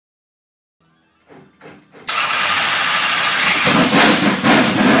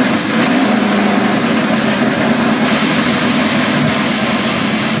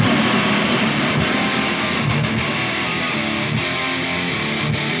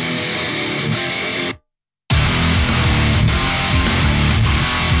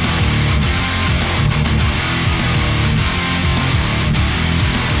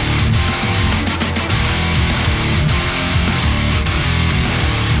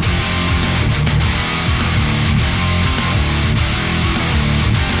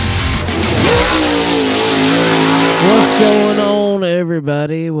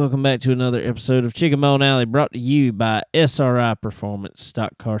welcome back to another episode of Chicken Bone Alley, brought to you by SRI Performance,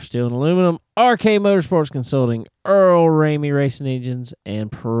 Stock Car Steel and Aluminum, RK Motorsports Consulting, Earl Ramey Racing Engines,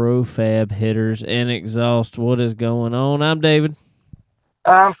 and Profab Headers and Exhaust. What is going on? I'm David.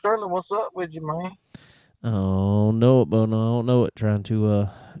 I'm Sterling. What's up with you, man? Oh, no, but no, I don't know it. Trying to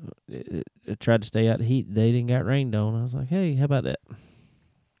tried to stay out of the heat today, didn't got rained on. I was like, hey, how about that?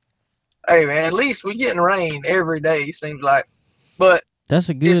 Hey, man, at least we're getting rain every day, seems like. But That's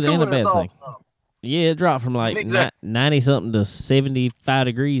a it's good and a cooling us bad off thing. some. Yeah, it dropped from like Exactly. 90 something to 75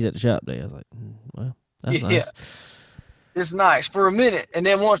 degrees at the shop day. I was like, well, that's Yeah, nice. it's nice for a minute. And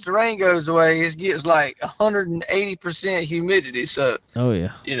then once the rain goes away, it gets like 180% humidity. So, Oh,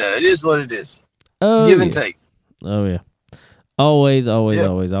 yeah. it is what it is. Oh, Give and yeah. take. Oh, yeah. Always, always, Yep.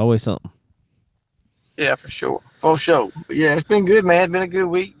 always, always something. Yeah, for sure. For sure. But yeah, it's been good, man. It's been a good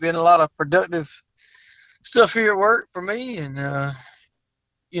week. Been a lot of productive stuff here at work for me. And,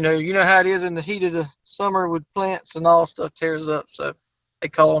 you know how it is in the heat of the summer with plants and all stuff tears up. So they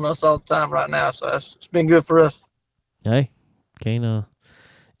call on us all the time right now. So it's been good for us. Hey, can't,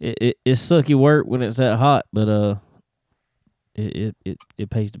 it's sucky work when it's that hot, but, it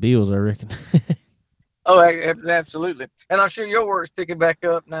pays the bills, I reckon. Oh, absolutely. And I'm sure your work's picking back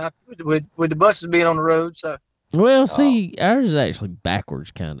up now with the buses being on the road. So, Well, uh, see, ours is actually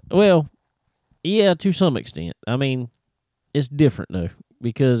backwards, kind of. Well, yeah, to some extent. I mean, it's different, though,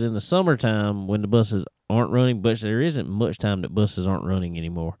 because in the summertime, when the buses aren't running, but there isn't much time that buses aren't running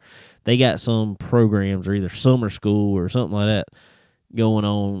anymore. They got some programs or either summer school or something like that going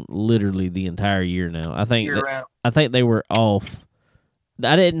on literally the entire year now. year round. I think they were off.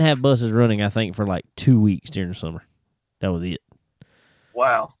 I didn't have buses running. I think for like 2 weeks during the summer. That was it.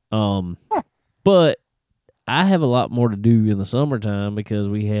 Wow. Um, Huh. but I have a lot more to do in the summertime because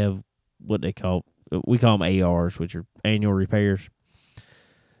we have what we call them ARs, which are annual repairs,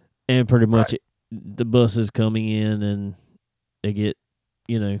 and pretty much Right. the buses coming in and they get,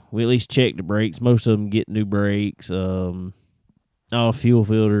 we at least check the brakes. Most of them get new brakes, all fuel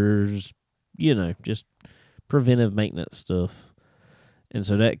filters, just preventive maintenance stuff. And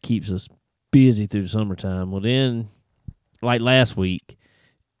so that keeps us busy through the summertime. Well, then, like last week,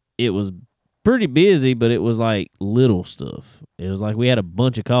 it was pretty busy, but it was like little stuff. It was like we had a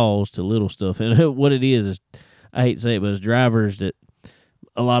bunch of calls to little stuff. And what it is, I hate to say it, but it's drivers that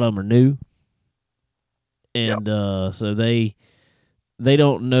a lot of them are new. Yep. And so they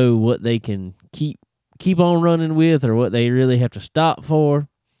don't know what they can keep on running with or what they really have to stop for.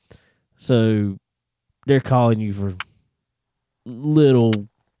 So they're calling you for little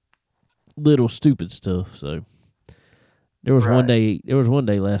stupid stuff. So Right. there was one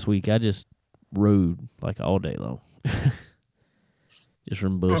day last week I just rode like all day long. Just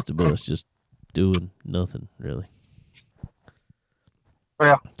from bus to bus, just doing nothing really.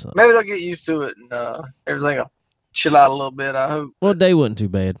 Well, So maybe they'll get used to it and everything will chill out a little bit, I hope. well, But day wasn't too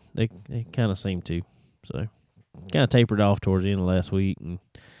bad. They kind of seemed to. So kind of tapered off towards the end of last week, and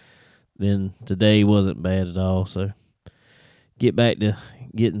then today wasn't bad at all. So get back to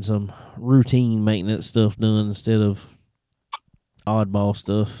getting some routine maintenance stuff done instead of oddball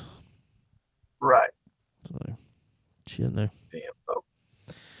stuff. right. So should know. Damn. Oh.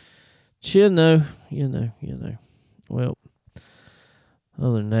 Should know. Well,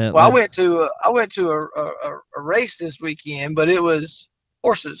 other than that, Well, I went to a race this weekend, but it was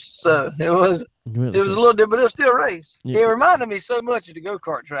horses, so you went it to was a see, little different, but it was still a race. It you, reminded me so much of the go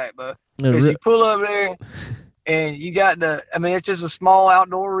kart track, but because re- you pull up there and you got I mean, it's just a small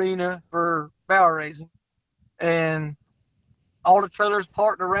outdoor arena for barrel racing, and all the trailers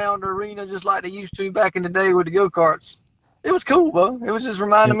parked around the arena just like they used to back in the day with the go karts. It was cool, bro. It was just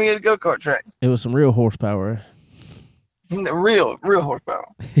reminding it, me of the go kart track. it was some real horsepower. Real horsepower.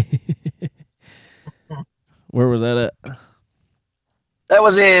 Where was that at? That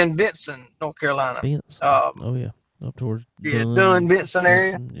was in Benson, North Carolina. Benson. Um, Oh yeah, up towards yeah, Dunn, Benson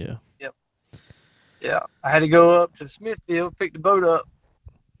area. Benson. Yeah. Yep. Yeah, I had to go up to Smithfield, pick the boat up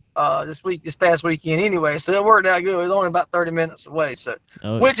this past weekend anyway, so it worked out good. It was only about 30 minutes away. So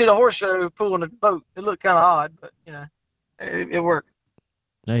Oh yeah. went to the horse show pulling the boat. It looked kind of odd, but it worked.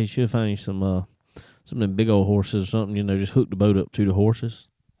 Hey, you should find you some of them big old horses or something. Just hook the boat up to the horses.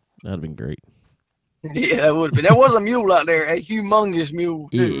 That'd have been great. Yeah, it would be. There was a mule out there, a humongous mule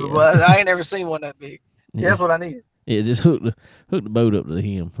too, Yeah. but I ain't never seen one that big. See, Yeah. that's what I needed. Yeah. Just hook the boat up to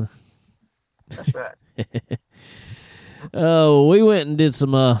him. That's right. Oh, we went and did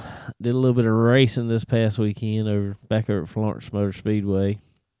a little bit of racing this past weekend back over at Florence Motor Speedway.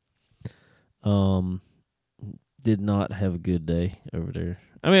 Um, did not have a good day over there.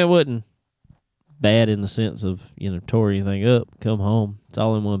 I mean, it wasn't bad in the sense of, tore anything up, come home. It's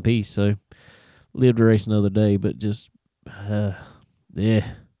all in one piece. So live to race another day, but just, yeah.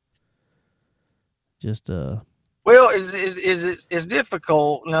 Just, Well, it's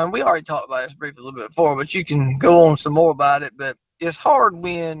difficult. Now, we already talked about this briefly a little bit before, but you can go on some more about it. But it's hard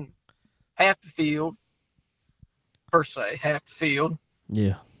when half the field, per se, half the field,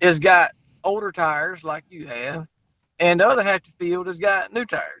 yeah. has got older tires like you have, and the other half the field has got new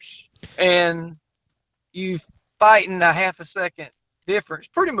tires. And you fighting a half a second difference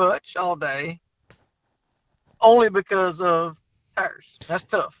pretty much all day, only because of tires. That's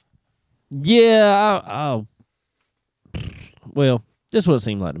tough. Yeah, well, this is what it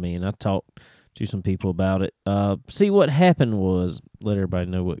seemed like to me, and I talked to some people about it. See, what happened was, let everybody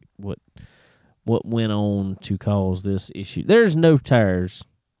know what went on to cause this issue. There's no tires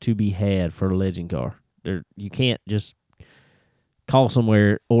to be had for a legend car. You can't just call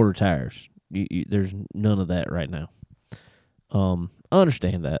somewhere, order tires. There's none of that right now. I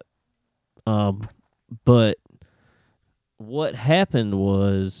understand that. But what happened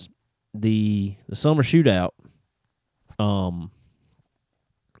was the summer shootout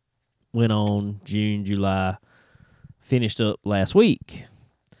went on June, July, finished up last week.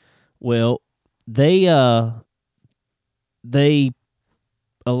 Well, they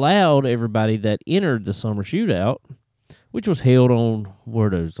allowed everybody that entered the summer shootout, which was held on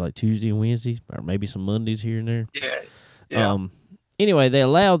those like Tuesday and Wednesdays, or maybe some Mondays here and there. Yeah. Anyway, they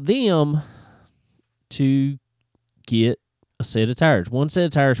allowed them to get a set of tires, one set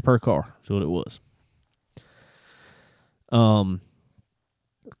of tires per car. That's what it was.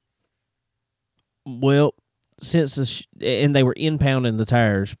 Well, since and they were impounding the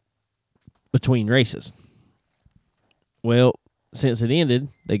tires between races. Well, since it ended,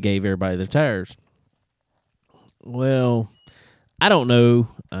 they gave everybody their tires. Well, I don't know.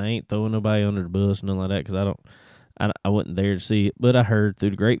 I ain't throwing nobody under the bus, nothing like that, because I wasn't there to see it, but I heard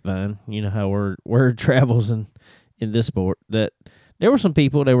through the grapevine, you know how word travels in this sport, that there were some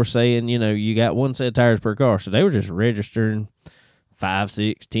people that were saying, you got one set of tires per car, so they were just registering 5,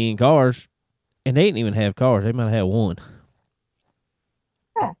 6, 10 cars, and they didn't even have cars. They might have had one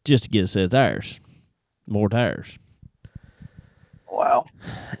just to get a set of tires, more tires. Wow.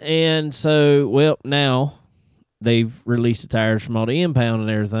 And so, well, now they've released the tires from all the impound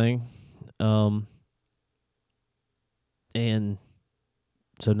and everything. And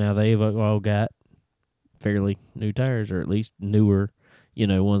so now they've all got fairly new tires, or at least newer,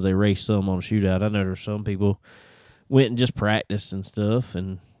 ones they raced some on a shootout. I know there's some people went and just practiced and stuff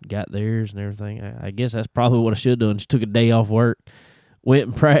and got theirs and everything. I guess that's probably what I should have done. Just took a day off work, went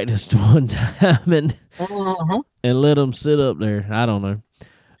and practiced one time and let them sit up there. I don't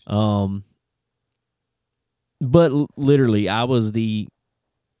know. But literally, I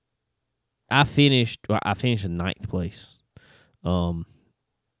finished in ninth place,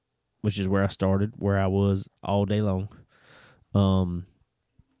 which is where I started, where I was all day long.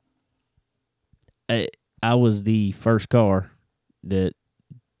 I was the first car that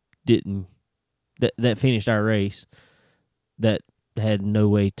finished our race that had no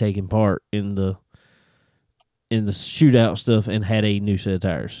way taking part in the shootout stuff and had a new set of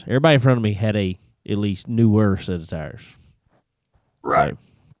tires. Everybody in front of me had at least newer set of tires. Right.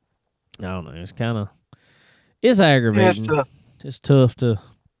 So, I don't know. It's aggravating. Yeah, it's tough to,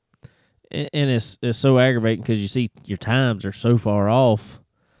 and it's so aggravating because you see your times are so far off,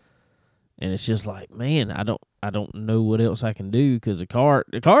 and it's just like, man, I don't know what else I can do, because the car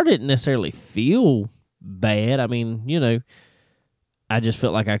didn't necessarily feel bad. I mean, I just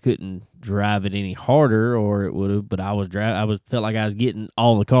felt like I couldn't drive it any harder, or it would have. But felt like I was getting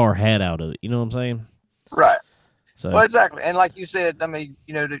all the car had out of it. You know what I'm saying? Right. So, well, exactly. And like you said, I mean,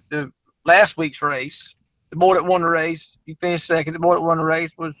 the last week's race, the boy that won the race, you finished second. The boy that won the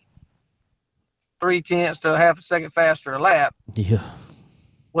race was 0.3 to a half a second faster a lap. Yeah.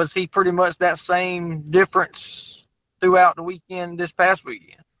 Was he pretty much that same difference throughout the weekend this past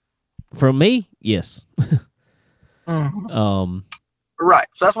weekend? From me, yes. Mm-hmm. Right.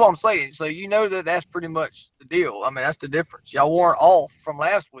 So that's what I'm saying. So that's pretty much the deal. I mean, that's the difference. Y'all weren't off from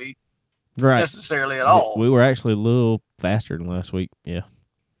last week, right? Necessarily at all. We were actually a little faster than last week. Yeah.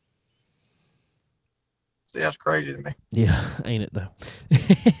 See, that's crazy to me. Yeah, ain't it though?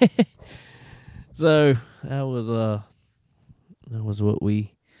 So that was what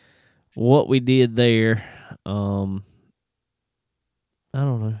we did there. I don't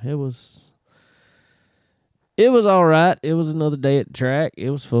know. It was all right. It was another day at the track. It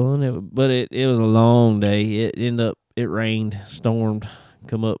was fun. But it was a long day. It rained, stormed,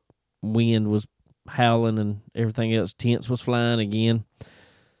 come up, wind was howling and everything else. Tents was flying again.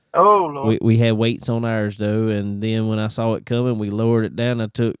 Oh Lord. We had weights on ours though, and then when I saw it coming, we lowered it down. I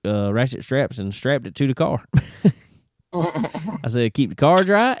took ratchet straps and strapped it to the car. I said, keep the car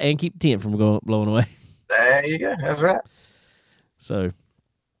dry and keep the tent from blowing away. There you go. That's right. So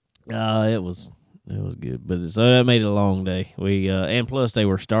it was good, but so that made it a long day. We and plus they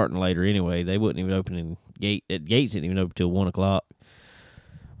were starting later anyway. They wouldn't even open gates didn't even open till 1 o'clock,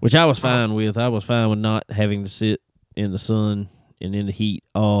 which I was fine with. I was fine with not having to sit in the sun and in the heat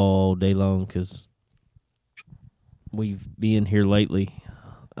all day long because we've been here lately.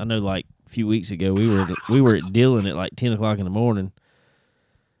 I know, like a few weeks ago, we were at Dillon at like 10 o'clock in the morning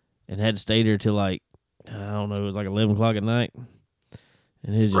and had to stay there till like I don't know, it was like 11 o'clock at night,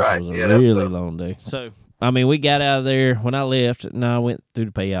 and it just Right. was a Yeah, that's really tough. long day. So I mean, we got out of there when I left, and I went through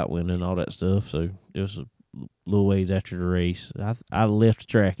the payout window and all that stuff. So it was a little ways after the race. I left the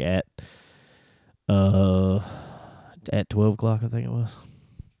track uh at 12 o'clock, I think it was.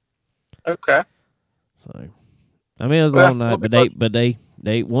 Okay. So I mean, it was a Well, long we'll night, be but close. they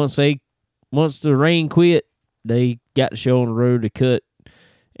once the rain quit, they got the show on the road to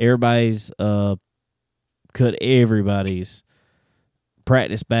everybody's cut everybody's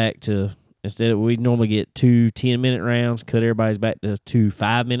practice back to, instead of we normally get 2 10-minute rounds, cut everybody's back to 2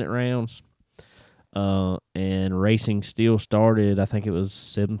 5-minute rounds. And racing still started. I think it was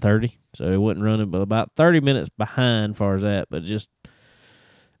 7:30, so it wasn't running, but about 30 minutes behind, far as that. But just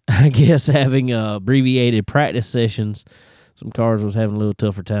I guess having abbreviated practice sessions, some cars was having a little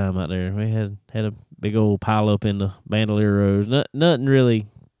tougher time out there. We had a big old pile up in the Bandolier rows. Nothing really,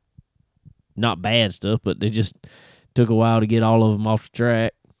 not bad stuff, but they just took a while to get all of them off the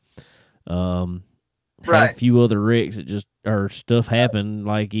track. Um, had a Right. few other wrecks that just or stuff happened,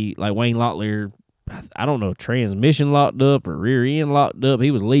 like Wayne Locklear. I don't know, transmission locked up or rear end locked up.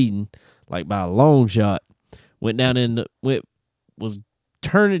 He was leading like by a long shot. Went down in the went was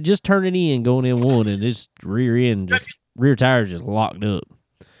turning in, going in one, and this rear tires just locked up.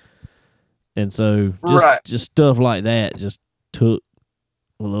 And so Right. just stuff like that just took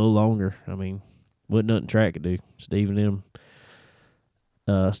a little longer. I mean, wasn't nothing track could do. Steve and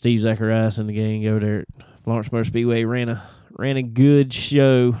them, Steve Zacharias and the gang over there at Florence Motor Speedway ran a good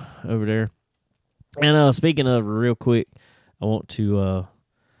show over there. And speaking of, real quick, I want to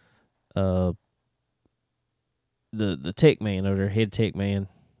uh the tech man over there, head tech man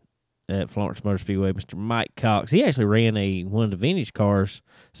at Florence Motor Speedway, Mr. Mike Cox. He actually ran one of the vintage cars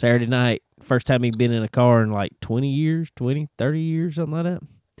Saturday night. First time he'd been in a car in like 20 years, 20, 30 years, something like that.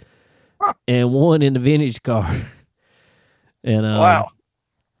 Huh. And won in the vintage car. And Wow.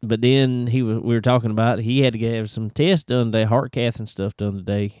 but then we were talking about he had to have some tests done today, heart cath and stuff done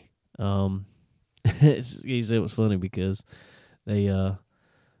today. He said it was funny because they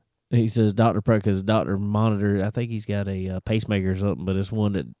he says because doctor monitored. I think he's got a pacemaker or something, but it's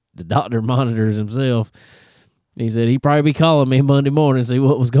one that the doctor monitors himself. He said he'd probably be calling me Monday morning to see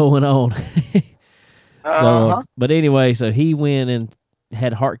what was going on. Uh So, huh. but anyway, so he went and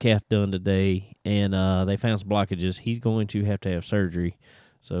had heart cath done today, and they found some blockages. He's going to have surgery.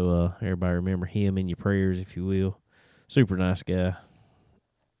 So everybody remember him in your prayers, if you will. Super nice guy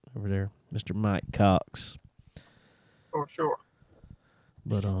over there, Mr. Mike Cox. For sure.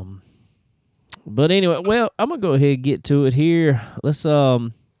 But but anyway, well, I'm gonna go ahead and get to it here. Let's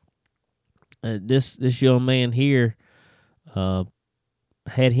this young man here uh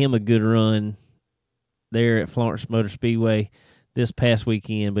had him a good run there at Florence Motor Speedway this past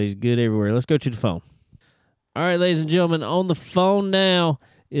weekend, but he's good everywhere. Let's go to the phone. All right, ladies and gentlemen, on the phone now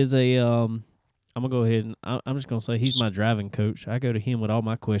is a I'm gonna go ahead and I'm just gonna say he's my driving coach. I go to him with all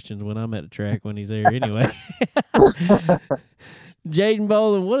my questions when I'm at the track when he's there. Anyway, Jaden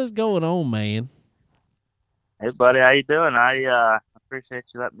Boland, what is going on, man? Hey buddy, how you doing? I appreciate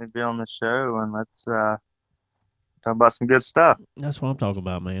you letting me be on the show, and let's talk about some good stuff. That's what I'm talking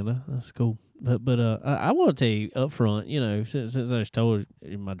about, man. That's cool. But I want to tell you up front, since I just told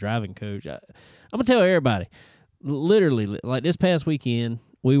you my driving coach, I'm gonna tell everybody. Literally, like this past weekend,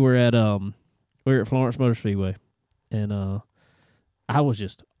 we were at Florence Motor Speedway, and I was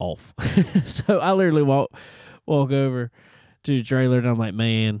just off. So I literally walk over to the trailer, and I'm like,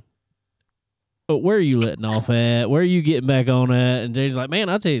 man, but where are you letting off at? Where are you getting back on at? And Jay's like, man,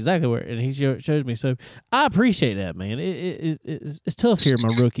 I'll tell you exactly where. And he shows me. So I appreciate that, man. It's tough here in my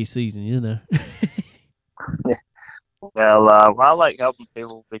rookie season, you know. I like helping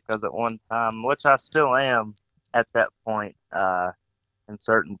people because at one time, which I still am at that point, in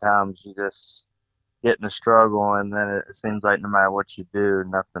certain times you just get in a struggle, and then it seems like no matter what you do,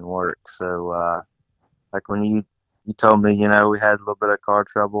 nothing works. So, like when you told me, we had a little bit of car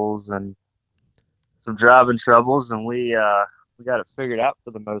troubles and some driving troubles, and we we got it figured out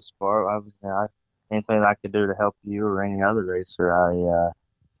for the most part. Anything I could do to help you or any other racer, I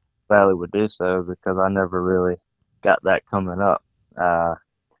gladly would do so because I never really got that coming up. Uh,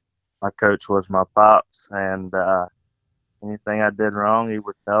 my coach was my pops, and anything I did wrong, he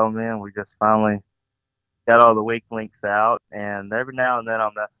would tell me, and we just finally got all the weak links out. And every now and then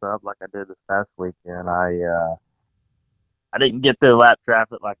I'll mess up, like I did this past weekend. I didn't get through lap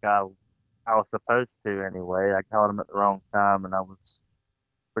traffic like I was supposed to anyway. I caught him at the wrong time, and I was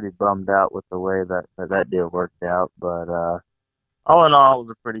pretty bummed out with the way that deal worked out. But all in all, it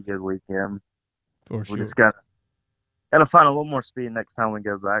was a pretty good weekend. For We sure. just gotta find a little more speed next time we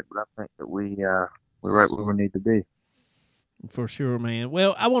go back. But I think that we're right where we need to be. For sure, man.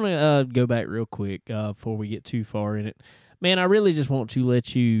 Well, I want to go back real quick before we get too far in it. Man, I really just want to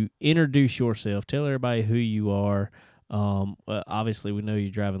let you introduce yourself. Tell everybody who you are. Obviously, we know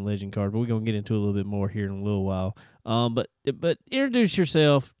you're driving legend cars, but we're gonna get into a little bit more here in a little while. But introduce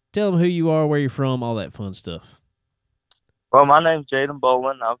yourself. Tell them who you are, where you're from, all that fun stuff. Well, my name's Jaden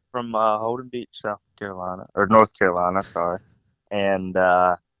Bolin. I'm from Holden Beach, South Carolina, or North Carolina, sorry. And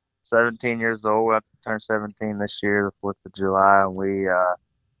 17 years old. I turned 17 this year, the 4th of July. And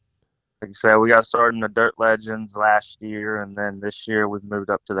like you said, we got started in the Dirt Legends last year. And then this year we've moved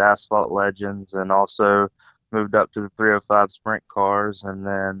up to the Asphalt Legends and also moved up to the 305 Sprint cars. And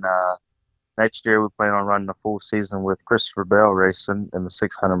then next year we plan on running a full season with Christopher Bell Racing in the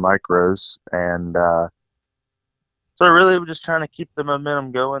 600 micros. And so really, we're just trying to keep the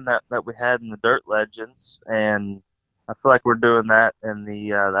momentum going that we had in the Dirt Legends, and I feel like we're doing that in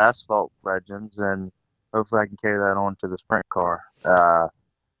the Asphalt Legends, and hopefully I can carry that on to the Sprint car. I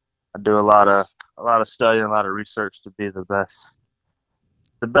do a lot of studying, a lot of research to be the best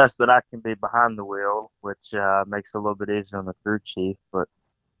that I can be behind the wheel, which makes it a little bit easier on the crew chief, but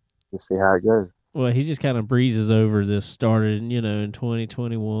we'll see how it goes. Well, he just kind of breezes over this started, in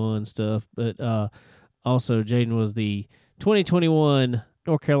 2021 stuff. But also, Jaden was the 2021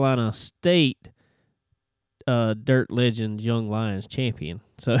 North Carolina State Dirt Legends Young Lions champion.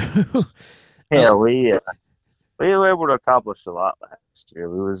 So, Yeah, we were able to accomplish a lot last year.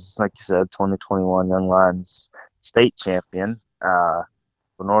 We was, like you said, 2021 Young Lions state champion for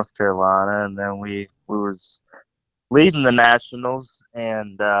North Carolina, and then we was leading the nationals,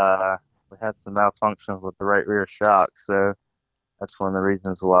 and we had some malfunctions with the right rear shock, so that's one of the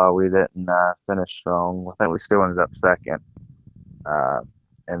reasons why we didn't finish strong. I think we still ended up second, uh,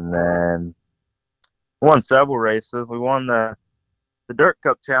 and then won several races. We won the Dirt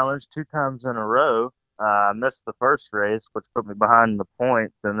Cup Challenge 2 times in a row. I missed the first race, which put me behind the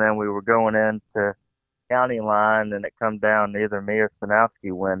points, and then we were going into county line, and it come down to either me or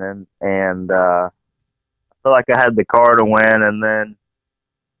Sanowski winning, and I felt like I had the car to win, and then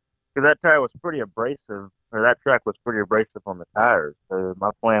because that tire was pretty abrasive, or that track was pretty abrasive on the tires, so my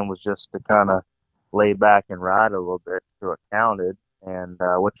plan was just to kind of lay back and ride a little bit till it counted, and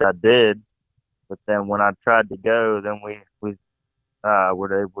which I did. But then when I tried to go, then we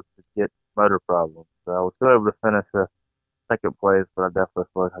were able to get motor problems. So I was still able to finish a second place, but I definitely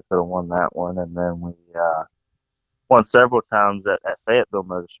feel like I could have won that one. And then we won several times at Fayetteville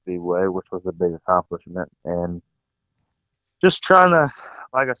Motor Speedway, which was a big accomplishment. And just trying to,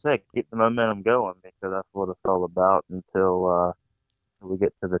 like I said, keep the momentum going because that's what it's all about until we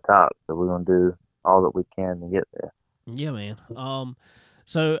get to the top. So we're going to do all that we can to get there. yeah, man.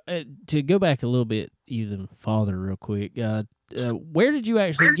 So to go back a little bit even farther, real quick, where did you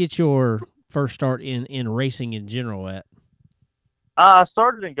actually get your first start in racing in general at? I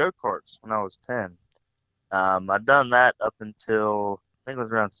started in go-karts when I was 10. I'd done that up until I think it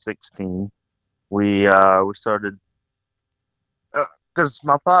was around 16. We started because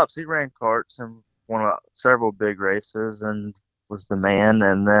my pops he ran karts and won several big races and was the man.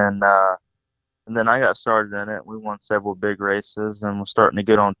 And then I got started in it. We won several big races and we're starting to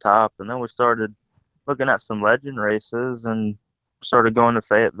get on top. And then we started looking at some legend races and started going to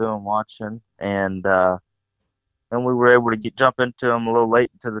Fayetteville and watching. And we were able to jump into them a little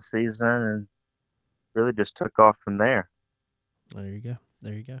late into the season and really just took off from there. There you go.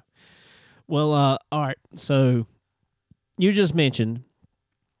 There you go. Well, all right. So you just mentioned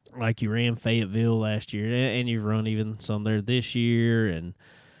like you ran Fayetteville last year, and you've run even some there this year, and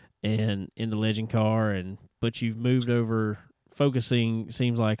in the legend car, but you've moved over, focusing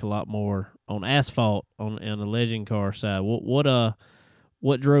seems like a lot more on asphalt on the legend car side.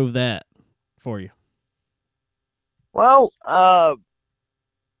 What drove that for you? Well,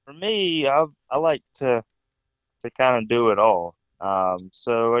 for me, I like to kind of do it all.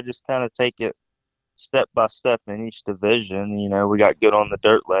 So I just kind of take it step by step in each division. You know, we got good on the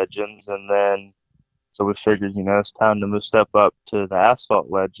dirt legends, and then So we figured, it's time to move step up to the Asphalt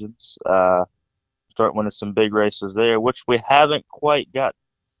Legends, start winning some big races there, which we haven't quite got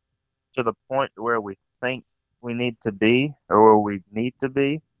to the point where we think we need to be or where we need to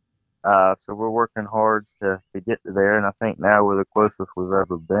be. So we're working hard to get to there, and I think now we're the closest we've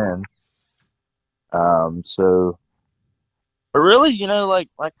ever been. So, but really, like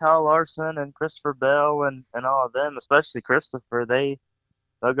Kyle Larson and Christopher Bell and all of them, especially Christopher,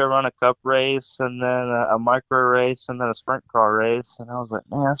 they'll go run a cup race and then a micro race and then a sprint car race, and I was like,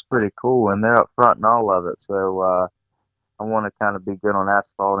 man, that's pretty cool, and they're up front in all of it. So I want to kind of be good on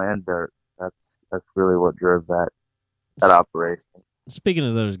asphalt and dirt. That's really what drove that operation. Speaking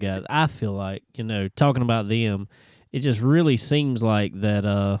of those guys, I feel like, talking about them, it just really seems like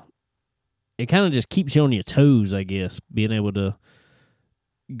that it kind of just keeps you on your toes, I guess, being able to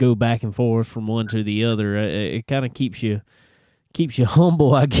go back and forth from one to the other. It kind of keeps you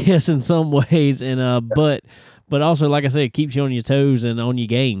humble, I guess, in some ways, and but also, like I said, it keeps you on your toes and on your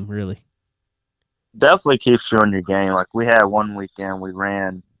game, really. Definitely keeps you on your game. Like we had one weekend we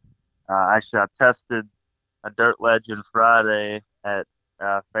ran. Actually, I tested a dirt legend Friday at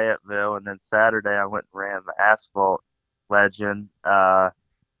Fayetteville, and then Saturday I went and ran the asphalt legend.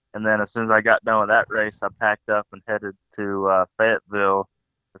 And then as soon as I got done with that race, I packed up and headed to Fayetteville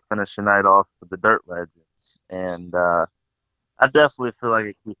to finish the night off with the dirt legends. And I definitely feel like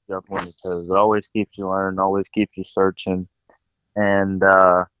it keeps you up on your toes. It always keeps you learning, always keeps you searching. And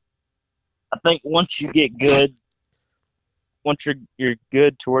I think once you get good, once you're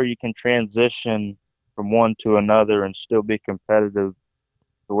good to where you can transition from one to another and still be competitive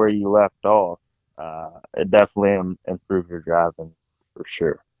to where you left off, it definitely improves your driving for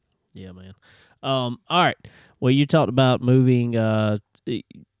sure. Yeah, man. All right. Well, you talked about moving.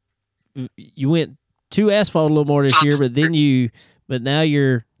 You went to asphalt a little more this year, but now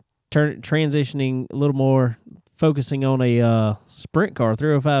you're transitioning a little more, focusing on a sprint car,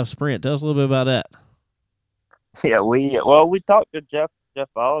 305 Sprint. Tell us a little bit about that. Yeah, we talked to Jeff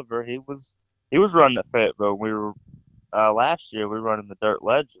Oliver. He was running at Fayetteville. We were last year we were running the Dirt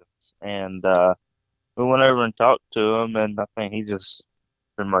Legends, and we went over and talked to him, and I think he just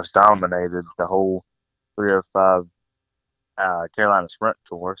pretty much dominated the whole 305 Carolina Sprint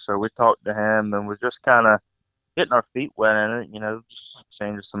Tour. So we talked to him, and we're just kind of getting our feet wet in it, just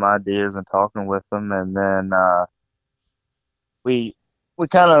exchanging some ideas and talking with him, and then we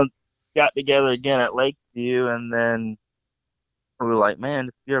kind of got together again at Lakeview, and then we were like, man,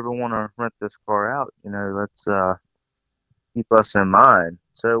 if you ever want to rent this car out, let's keep us in mind.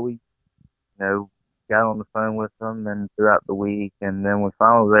 So we, got on the phone with them and throughout the week, and then we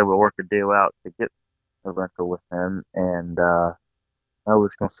finally was able to work a deal out to get a rental with him, and I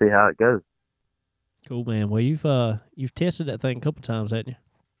was gonna see how it goes. Cool, man. Well, you've tested that thing a couple times, haven't you?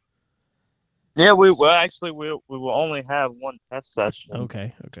 Yeah, we will only have one test session.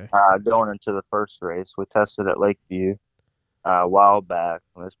 Okay. Going into the first race, we tested at Lakeview a while back.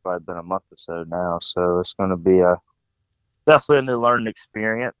 It's probably been a month or so now, so it's going to be definitely a new learning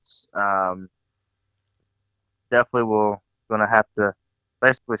experience. Definitely we're going to have to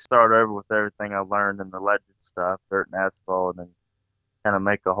basically start over with everything I learned in the legend stuff, dirt and asphalt, and kind of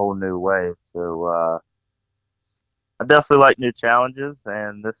make a whole new way. So I definitely like new challenges,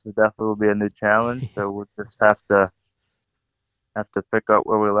 and this is definitely will be a new challenge. So we'll just have to pick up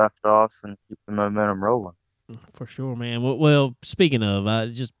where we left off and keep the momentum rolling. For sure, man. Well, speaking of,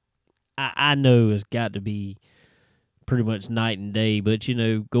 I know it's got to be pretty much night and day, but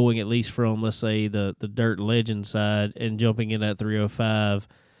going at least from, let's say, the dirt legend side and jumping in at 305,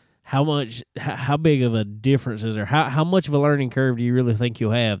 how big of a difference is there? How much of a learning curve do you really think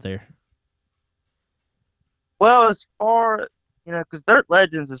you'll have there? Well, as far, because Dirt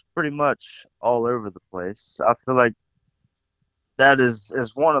Legends is pretty much all over the place. I feel like that is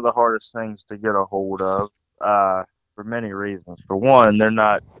one of the hardest things to get a hold of, for many reasons. For one,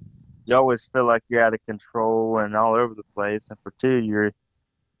 you always feel like you're out of control and all over the place, and for two, you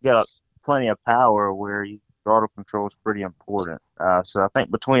got plenty of power where throttle control is pretty important. So I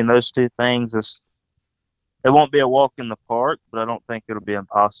think between those two things, it won't be a walk in the park, but I don't think it'll be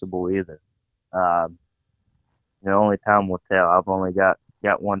impossible either. Um, only time will tell. I've only got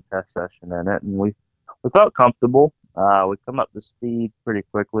one test session in it, and we felt comfortable. We come up to speed pretty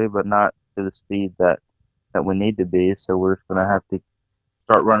quickly, but not to the speed that we need to be. So we're just gonna have to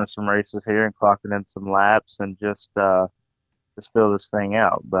start running some races here and clocking in some laps and just fill this thing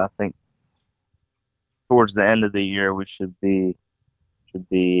out. But I think towards the end of the year we should be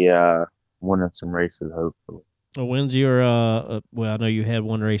winning some races hopefully. Well, when's your well, I know you had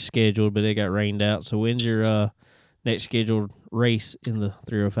one race scheduled, but it got rained out. So when's your next scheduled race in the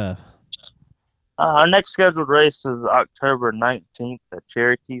 305? Our next scheduled race is October 19th at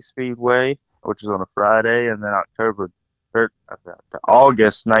Cherokee Speedway, which is on a Friday, and then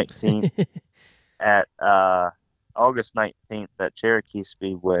August 19th at August 19th at Cherokee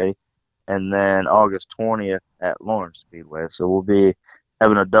Speedway, and then August 20th at Lawrence Speedway. So we'll be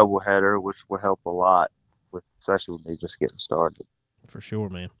having a doubleheader, which will help a lot, especially with me just getting started. For sure,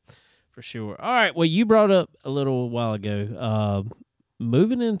 man. For sure. All right. Well, you brought up a little while ago,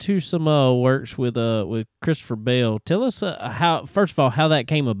 moving into some works with Christopher Bell. Tell us how, first of all, how that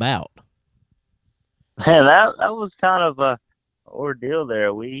came about. Man, that was kind of a ordeal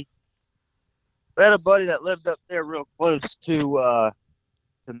there. We had a buddy that lived up there real close to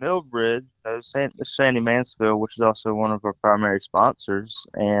Millbridge, Sandy Mansfield, which is also one of our primary sponsors,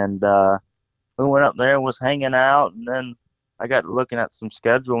 and we went up there and was hanging out, and then I got looking at some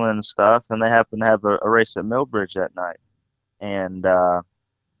scheduling and stuff, and they happened to have a race at Millbridge that night. And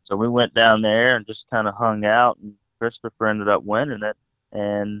so we went down there and just kind of hung out, and Christopher ended up winning it.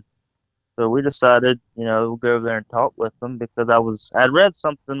 And so we decided, we'll go over there and talk with them because I'd read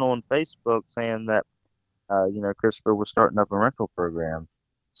something on Facebook saying that, Christopher was starting up a rental program.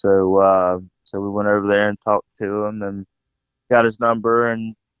 So we went over there and talked to him and got his number,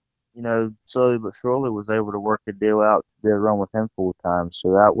 and slowly but surely was able to work a deal out to be able to run with him full time.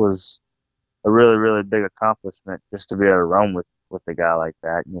 So that was a really, really big accomplishment just to be able to run with a guy like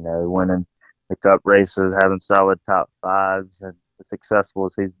that, winning the cup races, having solid top fives, and as successful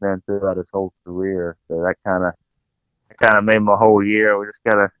as he's been throughout his whole career. So that kind of made my whole year. We just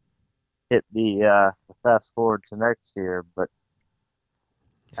gotta hit the fast forward to next year, but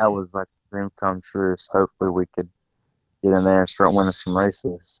that was like a dream come true. So hopefully we could get in there and start winning some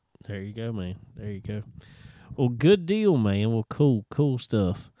races. There you go, man. There you go. Well, good deal, man. Well, cool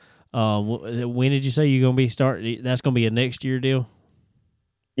stuff. When did you say you're gonna be starting? That's gonna be a next year deal.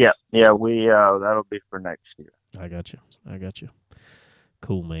 Yeah. We that'll be for next year. I got you.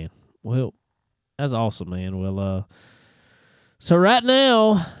 Cool, man. Well, that's awesome, man. Well, so right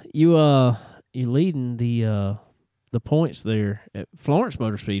now you leading the points there at Florence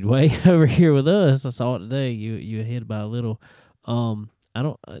Motor Speedway over here with us. I saw it today. You ahead by a little. I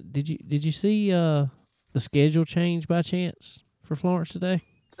don't. Did you see the schedule change by chance for Florence today?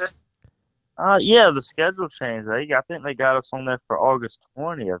 Yeah, the schedule changed. I think they got us on there for August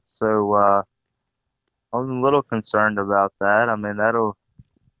 20th. So I was a little concerned about that. I mean, that'll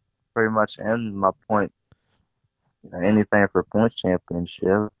pretty much end my points. Anything for points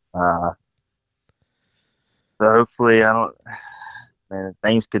championship. So hopefully, I don't. Man,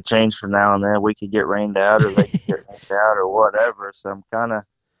 things could change from now and then. We could get rained out, or they could get rained out, or whatever. So I'm kind of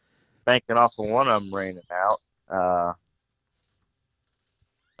banking off of one of them raining out.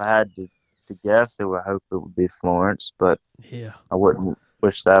 If I had to guess, I would hope it would be Florence, but yeah, I wouldn't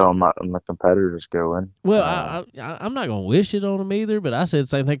wish that on my competitors going. Well, I'm not gonna wish it on them either, but I said the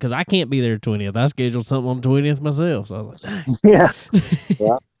same thing because I can't be there 20th. I scheduled something on the 20th myself, so I was like, dang. Yeah.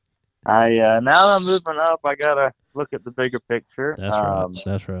 Now that I'm moving up, I gotta look at the bigger picture.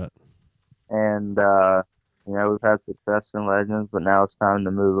 That's right. And we've had success in Legends, but now it's time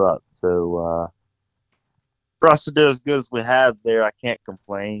to move up. So for us to do as good as we have there, I can't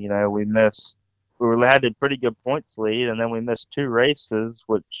complain. We had a pretty good points lead, and then we missed 2 races,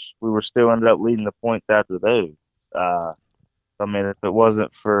 which we were still ended up leading the points after those. I mean, if it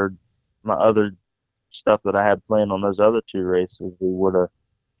wasn't for my other stuff that I had planned on those other 2 races, we would have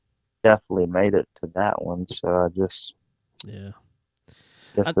definitely made it to that one. So I just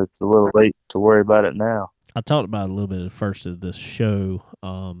guess it's a little late to worry about it now. I talked about it a little bit at first of this show,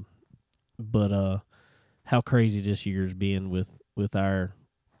 but how crazy this year's been with our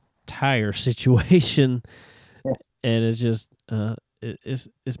tire situation, and it's just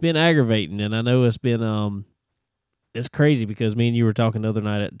it's been aggravating, and I know it's been it's crazy because me and you were talking the other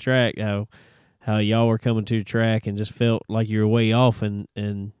night at the track how y'all were coming to the track and just felt like you were way off, and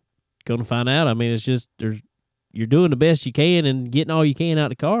gonna find out. I mean, it's just you're doing the best you can and getting all you can out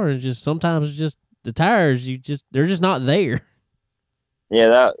of the car, and just sometimes it's just the tires they're just not there.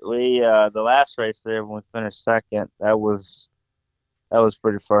 Yeah, the last race there when we finished second, that was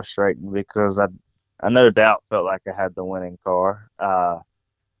pretty frustrating because I no doubt felt like I had the winning car. But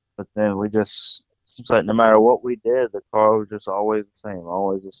then seems like no matter what we did, the car was just always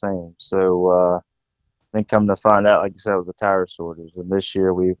the same. So then come to find out, like you said, it was a tire shortage. And this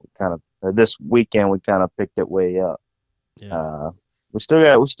year this weekend we kind of picked it way up. Yeah. We still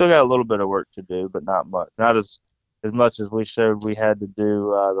got a little bit of work to do, but not much. Not as much as we showed we had to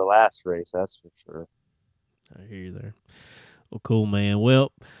do the last race. That's for sure. I hear you there. Well, cool, man.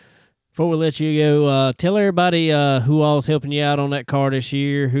 Well, Before we let you go, tell everybody who all's helping you out on that car this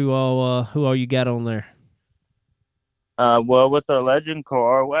year. Who all you got on there? Well, with our Legend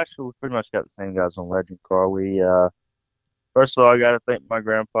car, well, actually, we pretty much got the same guys on Legend car. First of all, I got to thank my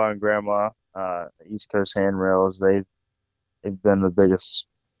grandpa and grandma, East Coast Handrails. They've been the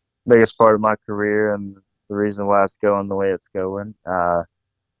biggest part of my career and the reason why it's going the way it's going. Mr.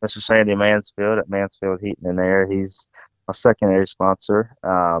 Sandy Mansfield at Mansfield Heating and Air, he's a secondary sponsor,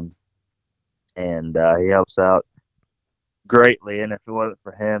 and he helps out greatly. And if it wasn't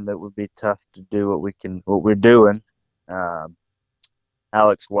for him, it would be tough to do what we're doing.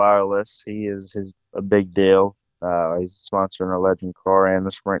 Alex Wireless, he's a big deal. He's sponsoring our Legend car and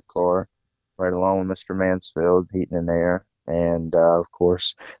the Sprint car, right along with Mr. Mansfield Heating and Air, and of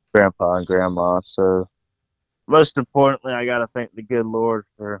course, Grandpa and Grandma. So most importantly, I got to thank the good Lord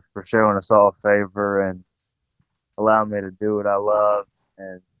for showing us all a favor and allowing me to do what I love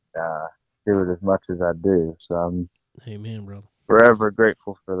and do it as much as I do. So I'm Amen, brother. forever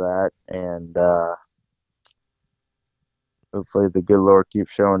grateful for that, and hopefully the good Lord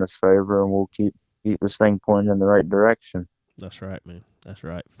keeps showing us favor, and we'll keep this thing pointing in the right direction. That's right, man. That's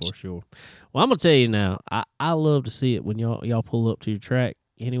right, for sure. Well, I'm gonna tell you now. I love to see it when y'all pull up to your track.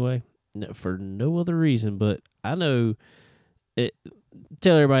 Anyway, for no other reason, but I know it.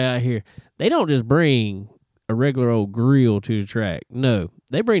 Tell everybody out here, they don't just bring a regular old grill to the track. No,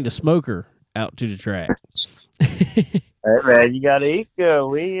 they bring the smoker out to the track. Hey man, you gotta eat good.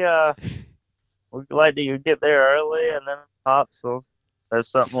 We like to get there early and then pop. So there's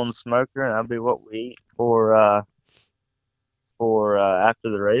something on the smoker, and that'll be what we eat for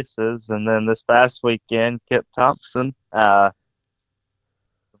after the races. And then this past weekend, Kip Thompson, the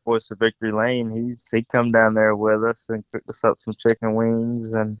voice of Victory Lane, he come down there with us and cooked us up some chicken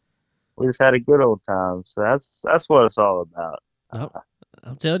wings, and we just had a good old time. So that's what it's all about.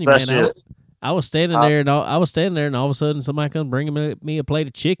 I'm telling you, man. I was standing there, and all of a sudden, somebody come bringing me a plate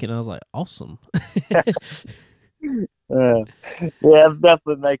of chicken. I was like, awesome. Yeah, it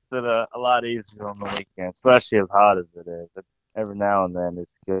definitely makes it a lot easier on the weekend, especially as hot as it is. Every now and then,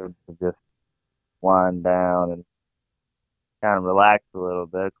 it's good to just wind down and kind of relax a little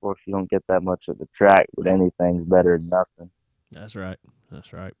bit. Of course, you don't get that much at the track, but anything's better than nothing. That's right.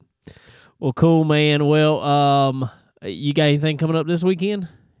 Well, cool, man. Well, you got anything coming up this weekend?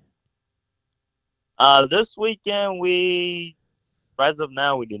 This weekend, as of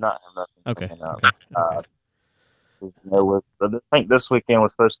now, we do not have nothing coming up. Okay. I think this weekend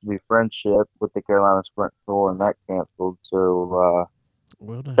was supposed to be Friendship with the Carolina Sprint Tour, and that canceled. So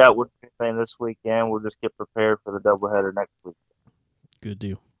that would be the thing this weekend. We'll just get prepared for the doubleheader next week. Good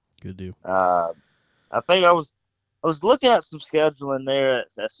deal. I think I was looking at some scheduling there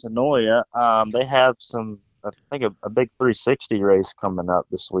at Sonoya. They have I think a big 360 race coming up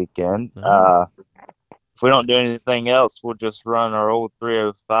this weekend. If we don't do anything else, we'll just run our old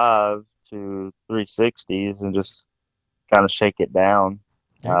 305 to 360s and just kind of shake it down.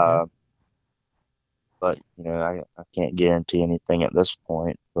 But I can't guarantee anything at this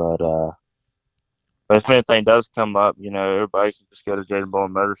point. But if anything does come up, everybody can just go to Jaden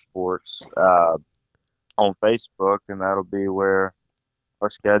Bowen Motorsports on Facebook, and that'll be where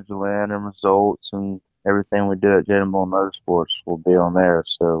our scheduling and results and everything we do at Jaden Bowen Motorsports will be on there.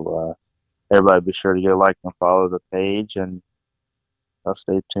 So everybody be sure to go like and follow the page, and I'll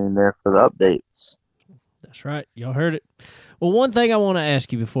stay tuned there for the updates. That's right. Y'all heard it. Well, one thing I want to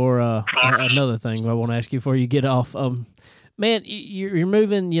ask you before another thing I want to ask you before you get off. Man, you're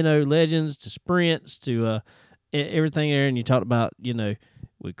moving, Legends to Sprints to everything there, and you talked about,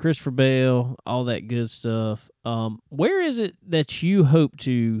 with Christopher Bell, all that good stuff. Where is it that you hope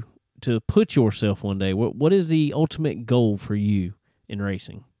to put yourself one day? What is the ultimate goal for you in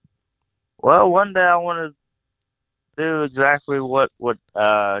racing? Well, one day I want to do exactly what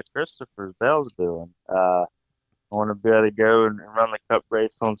Christopher Bell's doing. I want to be able to go and run the Cup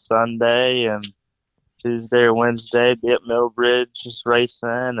race on Sunday, and Tuesday or Wednesday be at Millbridge just racing,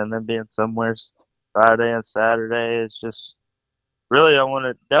 and then being somewhere Friday and Saturday. It's just really, I want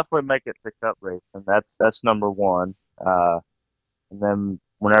to definitely make it to Cup racing. That's number one. And then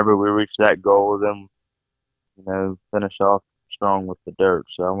whenever we reach that goal, then finish off strong with the dirt.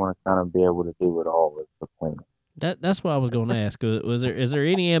 So I want to kind of be able to do it all with the plan. That's what I was going to ask. Is there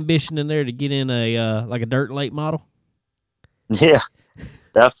any ambition in there to get in a like a dirt late model? Yeah,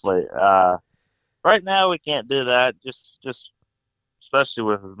 definitely. Right now we can't do that. Just especially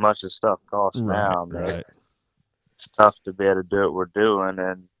with as much as stuff costs now. Right. It's tough to be able to do what we're doing.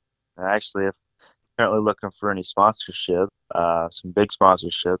 And actually, if currently looking for any sponsorship, some big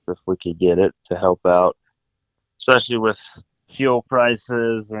sponsorship, if we could get it to help out, especially with fuel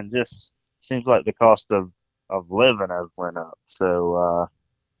prices, and just seems like the cost of living has went up. So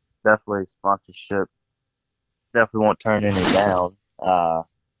definitely sponsorship. Definitely won't turn any down.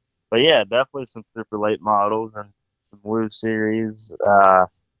 But yeah, definitely some super late models and some Woo series.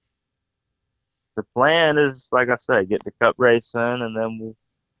 The plan is, like I said, get the cup racing, and then we'll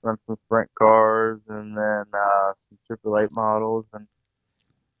run some sprint cars, and then some super late models, and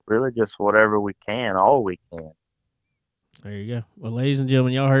really just whatever we can, all we can. There you go. Well, ladies and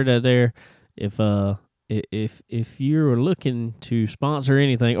gentlemen, y'all heard that there. If you were looking to sponsor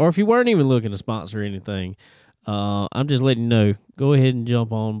anything, or if you weren't even looking to sponsor anything, I'm just letting you know. Go ahead and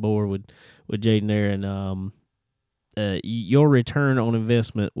jump on board with Jaden there, and your return on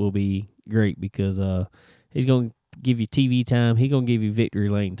investment will be great because he's going to give you TV time. He's going to give you victory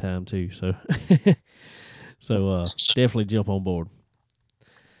lane time too. So, definitely jump on board.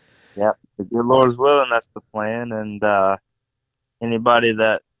 Yeah, the good Lord's willing, that's the plan. And anybody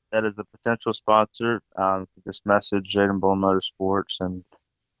that is a potential sponsor, just message Jaden Bull Motorsports, and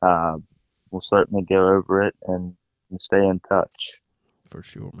uh, we'll certainly go over it and stay in touch. For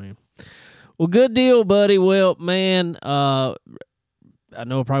sure, man. Well, good deal, buddy. Well, man, I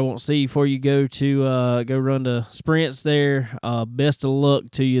know I probably won't see you before you go to go run the sprints there. Best of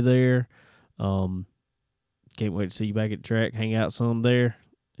luck to you there. Can't wait to see you back at the track, hang out some there,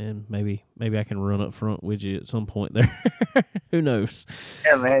 and maybe I can run up front with you at some point there. Who knows?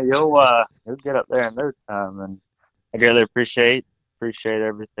 Yeah, man, you'll get up there in no time, and I greatly appreciate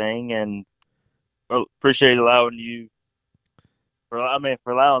everything, and appreciate allowing you for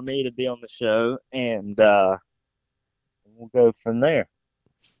allowing me to be on the show, and we'll go from there.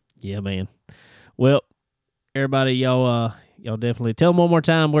 Yeah, man. Well, everybody, y'all definitely tell them one more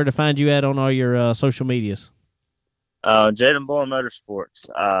time where to find you at on all your social medias. Jaden Bull Motorsports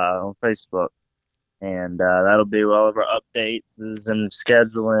on Facebook, and that'll be all of our updates and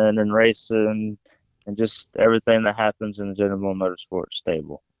scheduling and racing and just everything that happens in the Jaden Bull Motorsports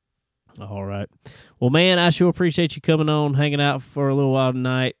stable. All right. Well, man, I sure appreciate you coming on, hanging out for a little while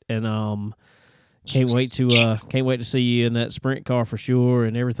tonight, and can't wait to see you in that sprint car for sure,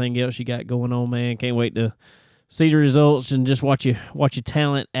 and everything else you got going on, man. Can't wait to see the results and just watch your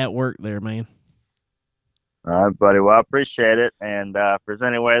talent at work there, man. All right, buddy. Well, I appreciate it, and if there's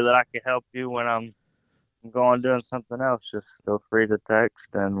any way that I can help you when I'm going doing something else, just feel free to text,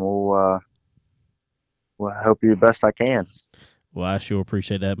 and we'll help you the best I can. Well, I sure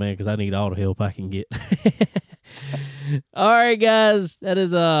appreciate that, man, because I need all the help I can get. All right, guys, that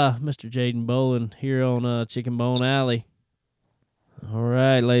is Mr. Jaden Bolin here on Chicken Bone Alley. All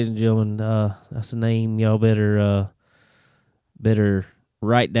right, ladies and gentlemen, that's a name y'all better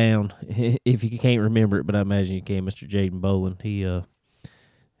write down if you can't remember it, but I imagine you can. Mr. Jaden Bolin.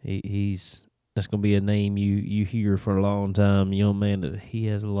 He's that's gonna be a name you hear for a long time. Young man, he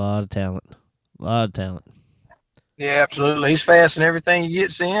has a lot of talent. Yeah, absolutely. He's fast in everything he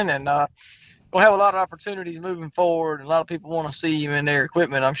gets in, and we'll have a lot of opportunities moving forward. A lot of people want to see him in their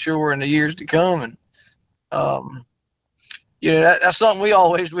equipment, I'm sure, in the years to come. And that's something we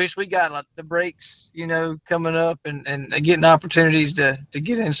always wish we got, like the breaks, coming up and getting opportunities to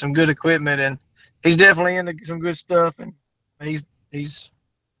get in some good equipment. And he's definitely into some good stuff, and he's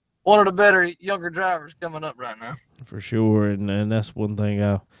one of the better younger drivers coming up right now. For sure, and that's one thing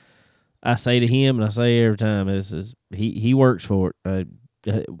I say to him, and I say every time is he works for it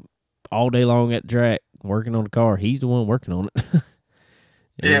all day long at the track, working on the car. He's the one working on it.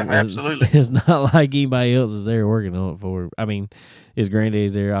 Yeah, absolutely. It's not like anybody else is there working on it for him. I mean, his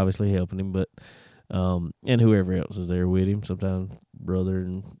granddad's there obviously helping him, but and whoever else is there with him, sometimes brother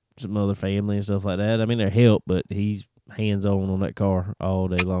and some other family and stuff like that. I mean, they're help, but he's hands on that car all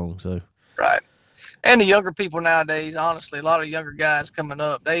day long. So right. And the younger people nowadays, honestly, a lot of younger guys coming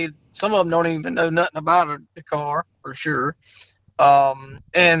up, some of them don't even know nothing about the car for sure.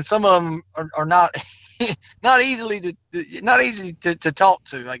 And some of them are not not easy to talk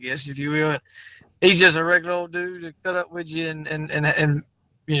to, I guess, if you will. He's just a regular old dude to cut up with you and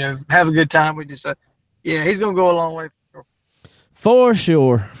have a good time with you. So yeah, he's gonna go a long way for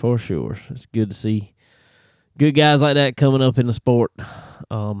sure. For sure. It's good to see good guys like that coming up in the sport.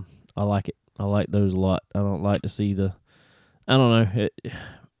 I like it. I like those a lot. I don't like to see I don't know.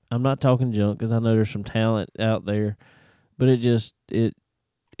 I'm not talking junk because I know there's some talent out there, but it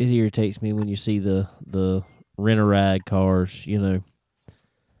irritates me when you see the rent-a-ride cars,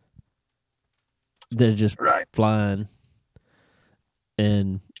 they're just flying,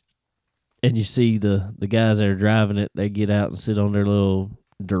 and you see the guys that are driving it, they get out and sit on their little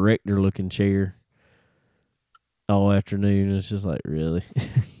director-looking chair all afternoon. It's just like, really?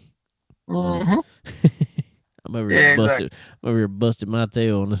 Mm-hmm. I'm over Yeah, here exactly. busted my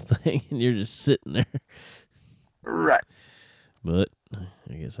tail on this thing, and you're just sitting there. Right. But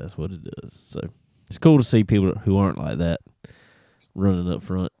I guess that's what it does. So it's cool to see people who aren't like that running up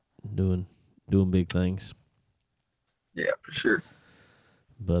front, doing big things. Yeah, for sure.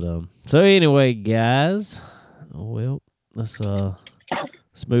 But so anyway, guys, well, let's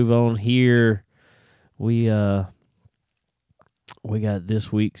move on here. We got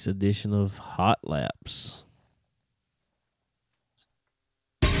this week's edition of Hot Laps.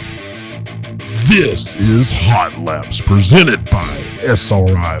 This is Hot Laps, presented by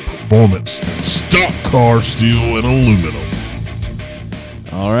SRI Performance and Stock Car Steel and Aluminum.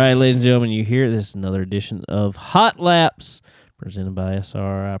 All right, ladies and gentlemen, you hear this is another edition of Hot Laps, presented by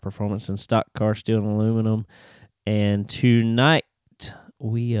SRI Performance and Stock Car Steel and Aluminum. And tonight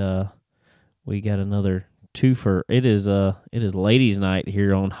we got another twofer. It is ladies' night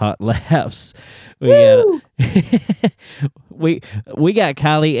here on Hot Laps. We got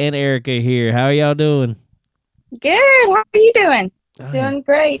Kylie and Erica here. How are y'all doing? Good. How are you doing? Doing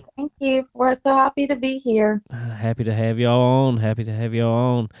great. Thank you. We're so happy to be here. Happy to have y'all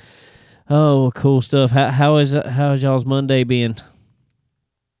on. Oh, cool stuff. How is y'all's Monday been?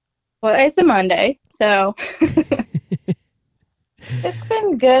 Well, it's a Monday, so it's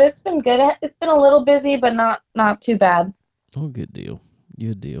been good. It's been a little busy, but not too bad. Oh, good deal.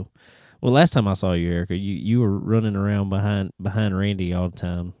 Well, last time I saw you, Erica, you were running around behind Randy all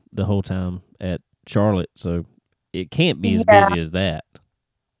the whole time at Charlotte, so it can't be as busy as that.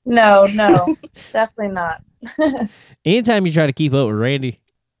 No, definitely not. Anytime you try to keep up with Randy,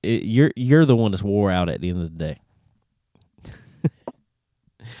 you're the one that's wore out at the end of the day.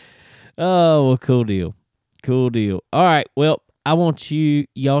 Oh, well, cool deal. All right, well, I want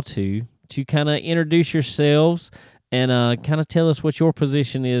y'all to kind of introduce yourselves and kind of tell us what your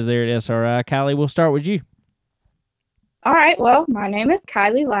position is there at SRI. Kylie, we'll start with you. All right. Well, my name is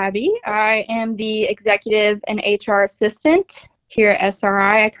Kylie Labby. I am the executive and HR assistant here at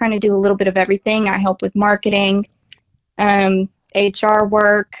SRI. I kind of do a little bit of everything. I help with marketing, HR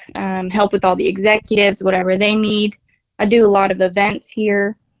work, help with all the executives, whatever they need. I do a lot of events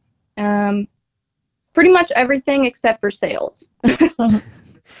here. Pretty much everything except for sales.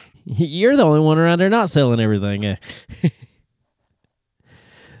 You're the only one around there not selling everything. Eh?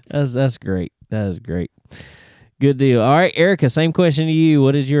 That's great. That is great. Good deal. All right, Erica, same question to you.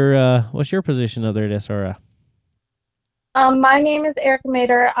 What's your position up there at SRI? My name is Erica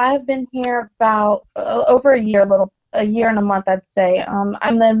Mader. I've been here about over a year and a month, I'd say.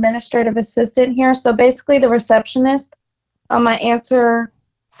 I'm the administrative assistant here, so basically the receptionist. I answer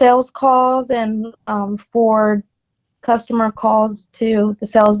sales calls and for customer calls to the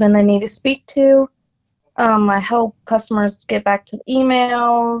salesman they need to speak to. I help customers get back to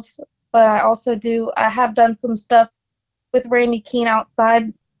emails, but I have done some stuff with Randy Keene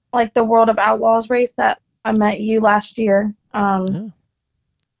outside, like the World of Outlaws race that I met you last year.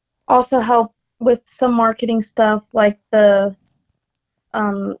 Also help with some marketing stuff like the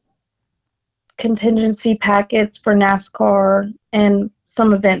contingency packets for NASCAR and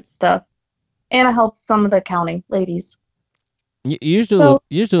some event stuff. And I help some of the accounting ladies. You used to do a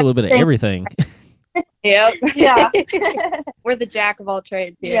little bit of everything. Yep. Yeah. We're the jack of all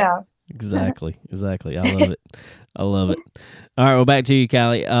trades here. Yeah. Exactly. I love it. All right, well, back to you,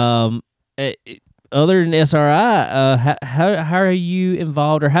 Kylie. Other than SRI, how are you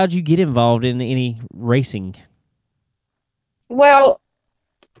involved, or how'd you get involved in any racing? Well,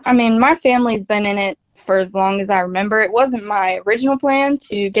 I mean, my family's been in it for as long as I remember. It wasn't my original plan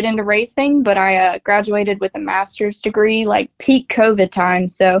to get into racing, but I graduated with a master's degree, like peak COVID time.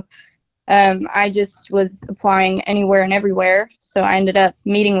 So I just was applying anywhere and everywhere. So I ended up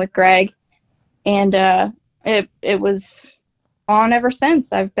meeting with Greg, and it was on ever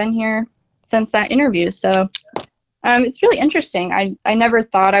since. I've been here since that interview. So it's really interesting. I never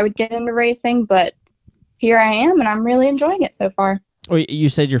thought I would get into racing, but here I am, and I'm really enjoying it so far. Oh, you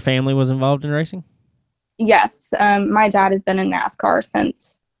said your family was involved in racing? Yes. My dad has been in NASCAR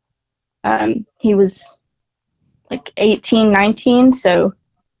since he was like 18, 19. So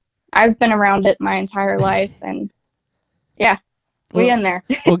I've been around it my entire life, and yeah, we're in there.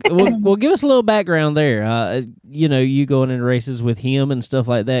 well, give us a little background there. You going in races with him and stuff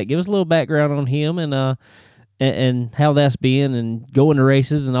like that. Give us a little background on him and how that's been, and going to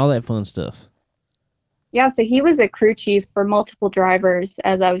races and all that fun stuff. Yeah, so he was a crew chief for multiple drivers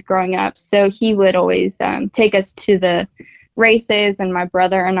as I was growing up. So he would always take us to the races, and my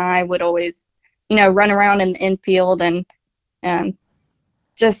brother and I would always, run around in the infield, and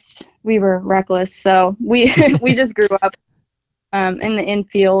we were reckless. So we we just grew up in the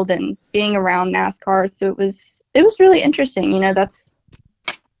infield and being around NASCAR. So it was really interesting. That's,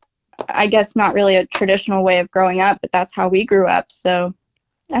 I guess, not really a traditional way of growing up, but that's how we grew up. So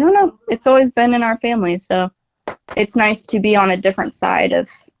I don't know. It's always been in our family. So it's nice to be on a different side of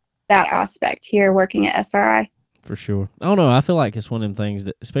that aspect here working at SRI. For sure. I don't know. I feel like it's one of them things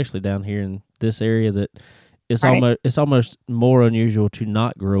that, especially down here in this area, that Right. it's almost more unusual to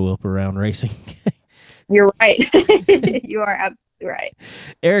not grow up around racing. You're right. You are absolutely right.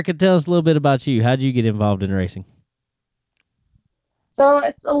 Erica, tell us a little bit about you. How'd you get involved in racing? So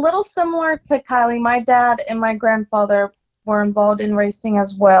it's a little similar to Kylie. My dad and my grandfather were involved in racing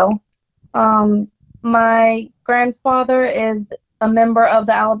as well. My grandfather is a member of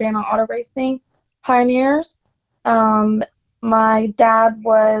the Alabama Auto Racing Pioneers. My dad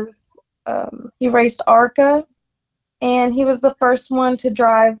he raced ARCA, and he was the first one to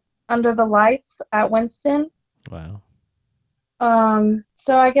drive under the lights at Winston. Wow.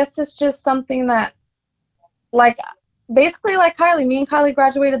 So I guess it's just something that, like, basically like Kylie, me and Kylie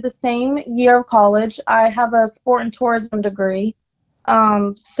graduated the same year of college. I have a sport and tourism degree.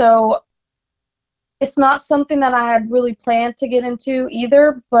 So it's not something that I had really planned to get into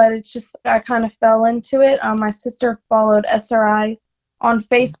either, but it's just I kind of fell into it. My sister followed SRI on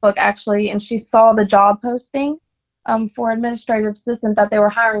Facebook actually, and she saw the job posting for administrative assistant that they were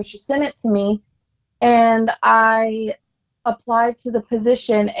hiring. She sent it to me, and I applied to the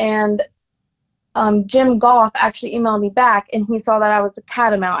position, and Jim Goff actually emailed me back, and he saw that I was a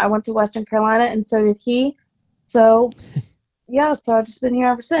Catamount. I went to Western Carolina, and so did he. So, yeah, so I've just been here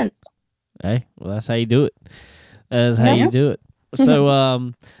ever since. Hey, well, that's how you do it. That's how Yeah. you do it. So,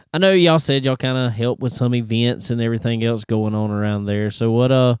 I know y'all said y'all kind of help with some events and everything else going on around there. So,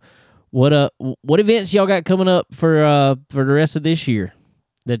 what events y'all got coming up for the rest of this year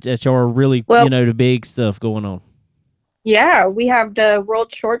that y'all are really, Well- the big stuff going on? Yeah, we have the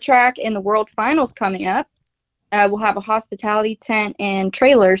World Short Track and the World Finals coming up. We'll have a hospitality tent and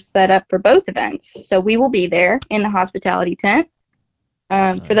trailers set up for both events. So we will be there in the hospitality tent.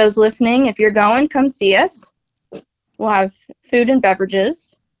 For those listening, if you're going, come see us. We'll have food and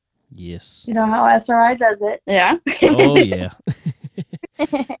beverages. Yes. You know how SRI does it. Yeah. Oh, yeah.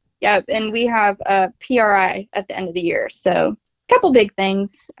 Yeah, and we have a PRI at the end of the year. So a couple big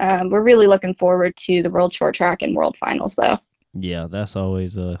things. We're really looking forward to the World Short Track and World Finals, though. Yeah, that's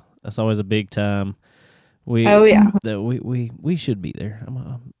always a big time. Oh, yeah. That we should be there.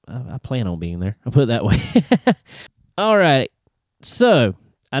 I plan on being there. I'll put it that way. All right. So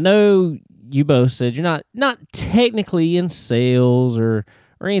I know you both said you're not technically in sales or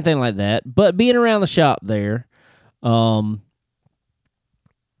anything like that, but being around the shop there, and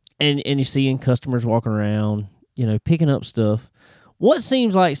you're seeing customers walking around, picking up stuff. What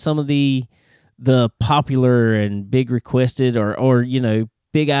seems like some of the popular and big requested or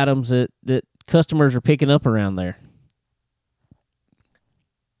big items that customers are picking up around there?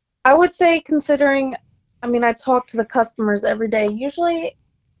 I would say, considering, I talk to the customers every day. Usually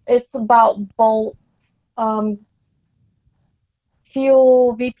it's about bolts,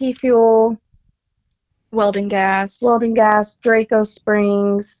 fuel, VP fuel, Welding gas. Draco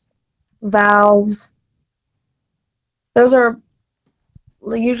springs, valves. Those are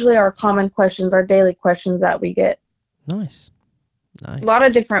usually our common questions, our daily questions that we get. Nice. A lot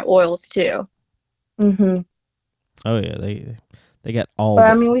of different oils, too. Mm-hmm. Oh yeah, they got all.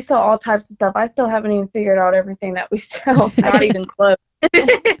 But we sell all types of stuff. I still haven't even figured out everything that we sell. Not even close.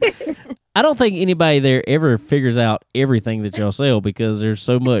 I don't think anybody there ever figures out everything that y'all sell because there's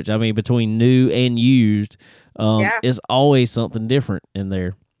so much. Between new and used, it's always something different in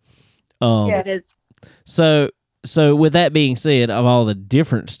there. Yeah, it is. So with that being said, of all the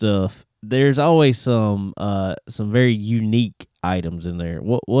different stuff, there's always some very unique items in there.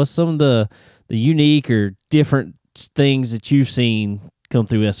 What's some of the unique or different things that you've seen come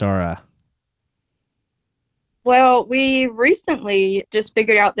through SRI? Well, we recently just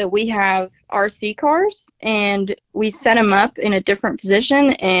figured out that we have RC cars, and we set them up in a different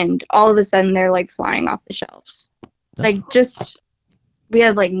position, and all of a sudden they're like flying off the shelves. We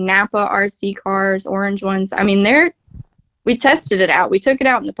had like Napa RC cars, orange ones. We tested it out. We took it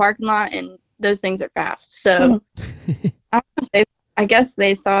out in the parking lot, and those things are fast. So I guess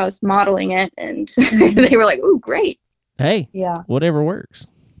they saw us modeling it, and they were like, "Ooh, great!" Hey, Yeah. whatever works.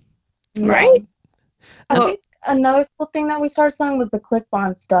 Right? I think another cool thing that we started selling was the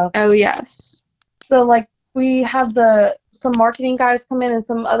click-bond stuff. Oh yes. So we had some marketing guys come in and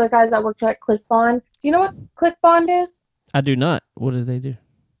some other guys that worked at ClickBond. Do you know what ClickBond is? I do not. What do they do?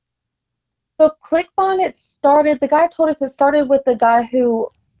 So ClickBond, the guy told us it started with the guy who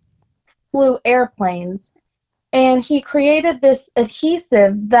flew airplanes, and he created this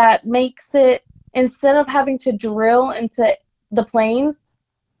adhesive that makes it, instead of having to drill into the planes,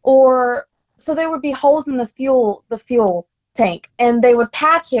 or so there would be holes in the fuel tank, and they would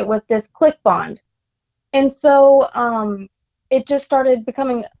patch it with this click bond. And so it just started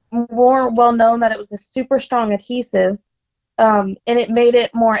becoming more well known that it was a super strong adhesive, and it made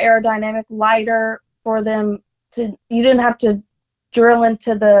it more aerodynamic, lighter for them to. You didn't have to drill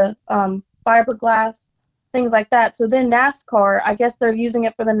into the fiberglass, things like that. So then NASCAR, I guess they're using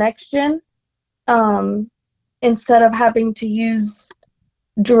it for the next gen, instead of having to use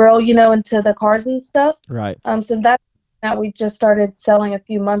drill, into the cars and stuff. Right. So that we just started selling a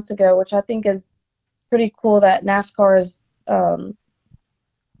few months ago, which I think is pretty cool that NASCAR is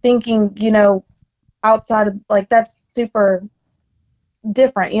thinking, outside of, like, that's super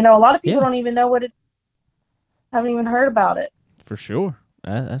different. A lot of people Yeah. don't even know what it, haven't even heard about it. For sure.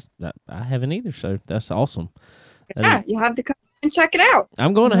 I haven't either, so that's awesome. That Yeah, is- you have to come and check it out.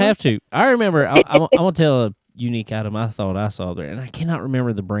 I'm going to Mhm. have to. I remember, I want to tell a unique item I thought I saw there, and I cannot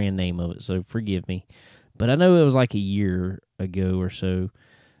remember the brand name of it, so forgive me. But I know it was like a year ago or so.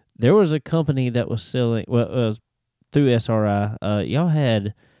 There was a company that was selling, well, it was through SRI. Y'all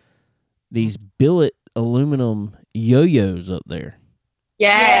had these billet aluminum yo-yos up there.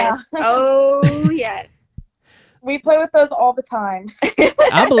 Yes. Yeah. Oh, yes. We play with those all the time.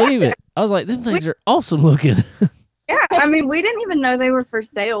 I believe it. I was like, them things are awesome looking. Yeah, I mean, we didn't even know they were for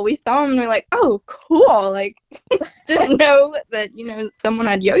sale. We saw them and we are like, oh, cool. Like, didn't know that, someone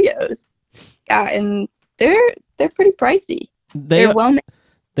had yo-yos. Yeah, and they're pretty pricey. They They're are, well made.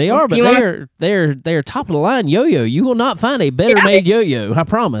 they are, but You wanna- they're top of the line yo-yo. You will not find a better made yo-yo. I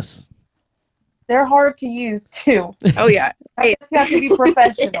promise. They're hard to use too. Oh, yeah. Hey, You have to be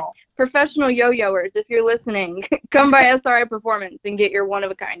professional. professional yo-yoers, if you're listening, come by SRI Performance and get your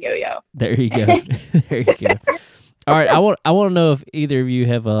one-of-a-kind yo-yo. There you go. There you go. All right, I want to know if either of you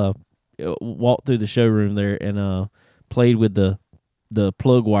have walked through the showroom there and played with the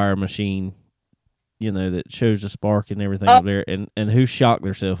plug wire machine, that shows the spark and everything up there, and who shocked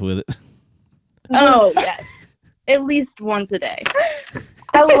themselves with it. Oh, yes. At least once a day.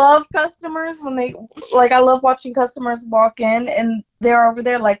 I love customers when I love watching customers walk in and they're over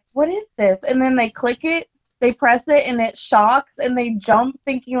there like, what is this? And then they click it, they press it, and it shocks, and they jump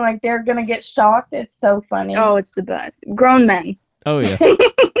thinking like they're going to get shocked. It's so funny. Oh, it's the best. Grown men. Oh yeah,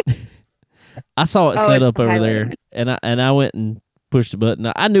 I saw it Oh, set it's up the over highlight there, of it. and I went and pushed the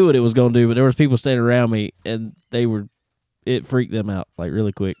button. I knew what it was going to do, but there was people standing around me, and it freaked them out like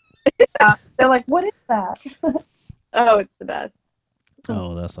really quick. They're like, what is that? Oh, it's the best.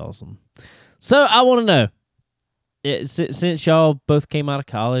 Oh, that's awesome. So I want to know, since y'all both came out of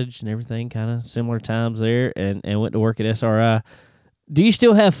college and everything, kind of similar times there, and went to work at SRI, do you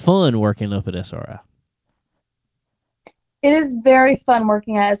still have fun working up at SRI? It is very fun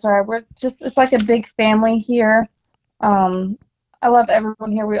working at SRI. It's like a big family here. I love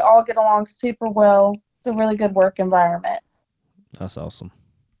everyone here. We all get along super well. It's a really good work environment. That's awesome.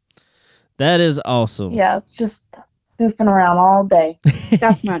 That is awesome. Yeah, it's just goofing around all day.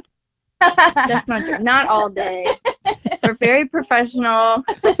 That's not true. Not all day. We're very professional.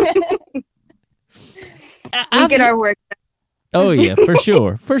 We get our work done. Oh yeah, for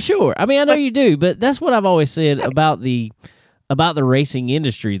sure, for sure. I mean, I know you do, but that's what I've always said about the racing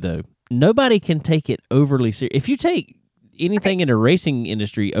industry, though. Nobody can take it overly serious. If you take anything in the racing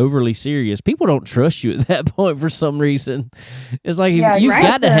industry overly serious, people don't trust you at that point for some reason. It's like you've right.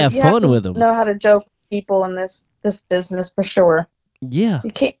 got to have You fun to with them. Know how to joke with people in this business for sure. Yeah.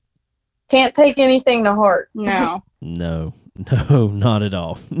 You can't take anything to heart. No. No, not at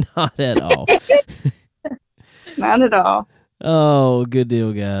all. Not at all. Not at all. Oh, good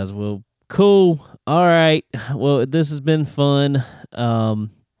deal, guys. Well, cool. All right. Well, this has been fun.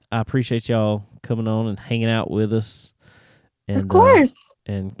 I appreciate y'all coming on and hanging out with us. And, Of course.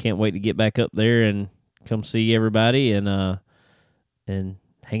 And can't wait to get back up there and come see everybody and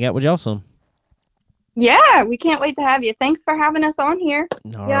hang out with y'all some. Yeah, we can't wait to have you. Thanks for having us on here.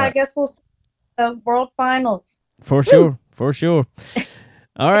 All Yeah, I right. guess we'll see the World Finals. For sure. For sure.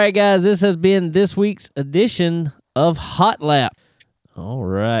 All right, guys. This has been this week's edition of Hot Lap. All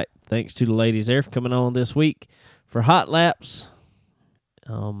right. Thanks to the ladies there for coming on this week for Hot Laps.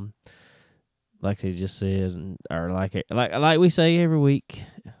 Like they just said, or like we say every week,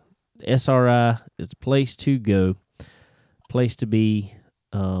 SRI is the place to go, place to be,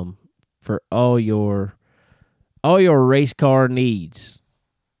 for all your race car needs.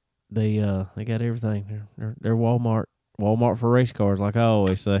 They got everything. They're Walmart for race cars, like I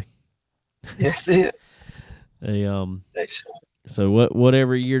always say. That's it. They That's So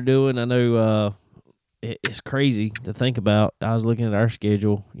whatever you're doing, I know it's crazy to think about. I was looking at our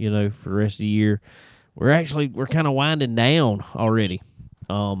schedule, for the rest of the year. We're kind of winding down already.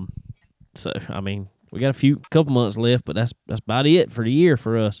 So I mean, we got a couple months left, but that's about it for the year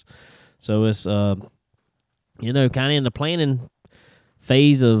for us. So it's kind of in the planning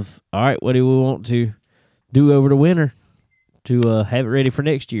phase of, all right, what do we want to do over the winter to have it ready for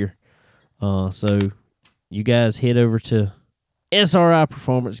next year. So you guys head over to SRI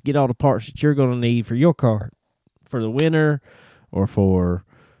Performance, get all the parts that you're going to need for your car for the winter or for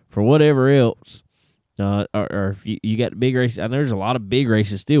whatever else. Or if you got the big races, I know there's a lot of big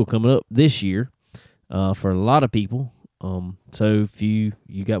races still coming up this year for a lot of people. So if you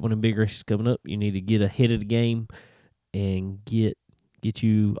got one of the big races coming up, you need to get ahead of the game and get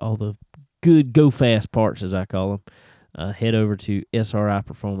you all the good go fast parts, as I call them. Head over to SRI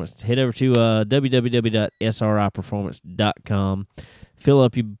Performance. Head over to www.sriperformance.com. Fill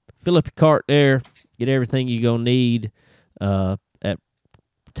up your cart there. Get everything you're gonna need. At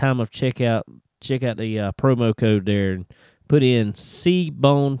time of checkout, check out the promo code there and put in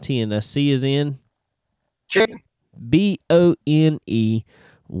CBONE10. That's C as in chicken. BONE 10. You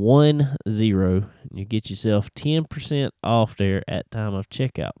get yourself 10% off there at time of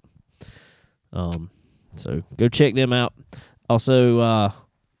checkout. So go check them out. Also,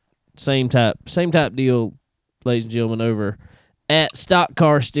 same type deal, ladies and gentlemen, over at Stock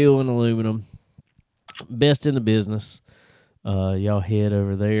Car Steel and Aluminum. Best in the business. Y'all head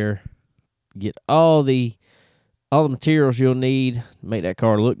over there, get all the materials you'll need to make that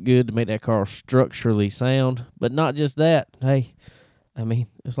car look good, to make that car structurally sound. But not just that. Hey, I mean,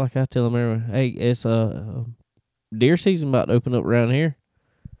 it's like I tell them everyone, hey, it's deer season about to open up around here.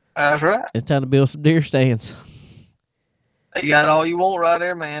 That's right. It's time to build some deer stands. You got all you want right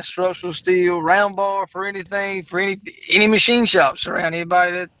there, man. Structural steel, round bar for anything, for any machine shops around.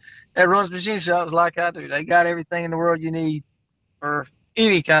 Anybody that runs machine shops like I do, they got everything in the world you need for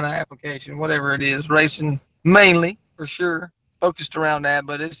any kind of application, whatever it is. Racing mainly, for sure, focused around that,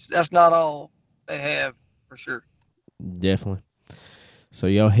 but that's not all they have, for sure. Definitely. So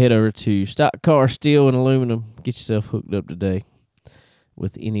y'all head over to Stock Car Steel and Aluminum. Get yourself hooked up today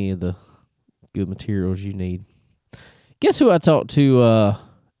with any of the good materials you need. Guess who I talked to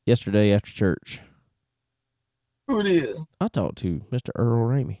yesterday after church? Who it is? I talked to Mr. Earl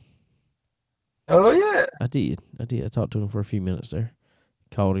Ramey. Oh, yeah. I did. I talked to him for a few minutes there.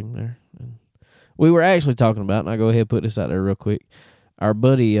 Called him there. And we were actually talking about, and I'll go ahead and put this out there real quick. Our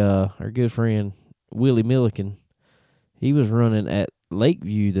buddy, our good friend, Willie Milliken, he was running at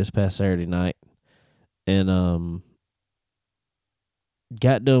Lakeview this past Saturday night. And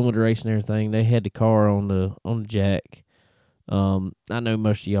got done with the race and everything. They had the car on the jack. I know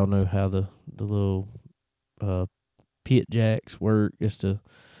most of y'all know how the little pit jacks work. It's a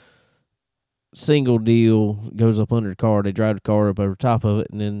single deal, goes up under the car. They drive the car up over top of it,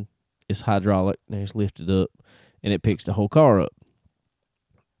 and then it's hydraulic, and it's lifted up, and it picks the whole car up.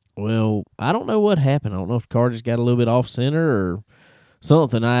 Well, I don't know what happened. I don't know if the car just got a little bit off center or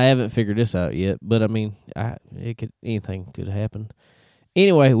something. I haven't figured this out yet, but I mean, anything could happen.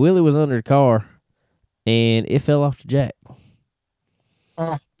 Anyway, Willie was under the car, and it fell off the jack.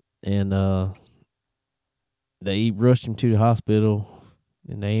 And they rushed him to the hospital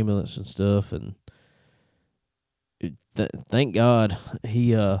in the ambulance and stuff. And thank God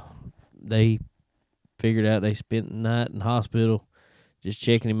they figured out. They spent the night in the hospital, just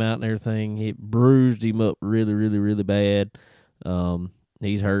checking him out and everything. It bruised him up really, really, really bad.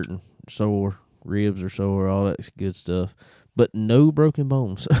 He's hurting, sore, ribs are sore, all that good stuff. But no broken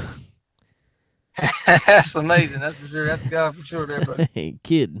bones. That's amazing. That's for sure. That's God for sure there, buddy. Ain't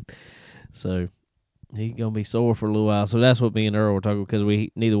kidding. So he's going to be sore for a little while. So that's what me and Earl were talking, because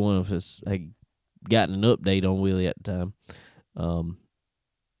neither one of us had gotten an update on Willie at the time.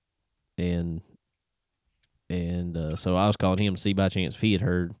 So I was calling him to see by chance if he had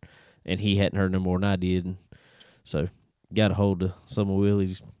heard, and he hadn't heard no more than I did. And so got a hold of some of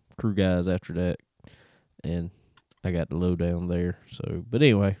Willie's crew guys after that, and I got the lowdown there. So, but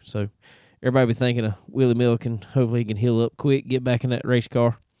anyway, so everybody be thinking of Willie Milliken. Hopefully he can heal up quick, get back in that race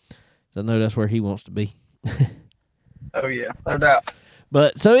car. So I know that's where he wants to be. Oh, yeah, no doubt.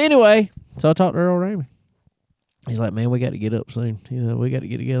 But so anyway, so I talked to Earl Ramey. He's like, man, we got to get up soon. He's like, we got to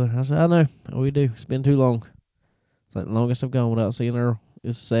get together. I said, I know. We do. It's been too long. It's like the longest I've gone without seeing Earl.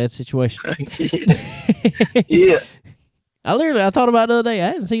 It's a sad situation. Yeah. I thought about it the other day. I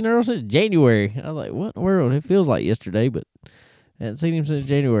hadn't seen Earl since January. I was like, what in the world? It feels like yesterday, but I hadn't seen him since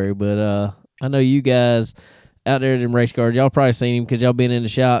January. But I know you guys out there in them race cars, y'all probably seen him because y'all been in the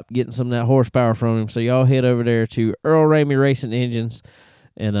shop getting some of that horsepower from him. So y'all head over there to Earl Ramey Racing Engines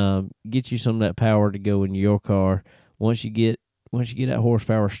and get you some of that power to go in your car. Once you get that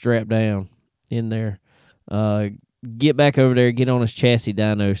horsepower strapped down in there, get back over there, get on his chassis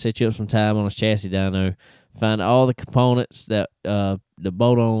dyno, set you up some time on his chassis dyno, find all the components that the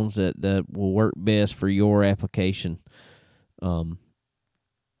bolt-ons that will work best for your application.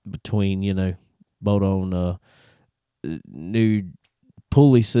 Between bolt-on new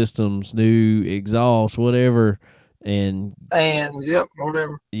pulley systems, new exhaust, whatever, and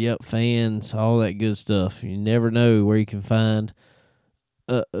whatever. Yep, fans, all that good stuff. You never know where you can find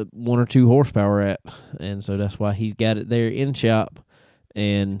 1 or 2 horsepower at, and so that's why he's got it there in shop.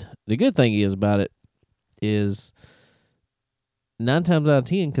 And the good thing is about it is 9 times out of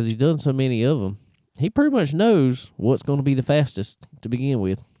 10, because he's done so many of them, he pretty much knows what's going to be the fastest to begin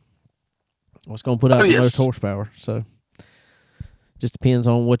with. What's going to put out the most horsepower. So just depends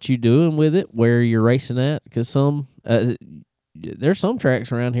on what you're doing with it, where you're racing at, because there's some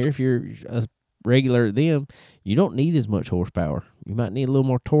tracks around here, if you're a regular at them, you don't need as much horsepower. You might need a little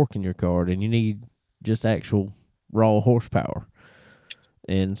more torque in your car than you need just actual raw horsepower.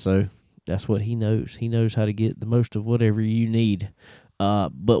 And so that's what he knows. He knows how to get the most of whatever you need.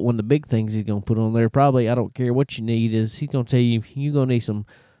 But one of the big things he's going to put on there, probably, I don't care what you need, is he's going to tell you you're going to need some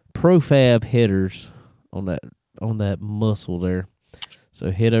Profab headers on that muscle there. So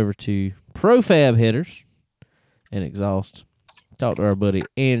head over to Profab headers and exhaust. Talk to our buddy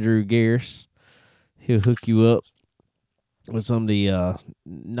Andrew Garris. He'll hook you up with some of the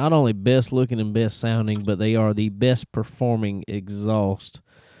not only best looking and best sounding, but they are the best performing exhaust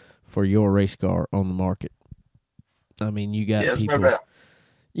for your race car on the market. I mean, you got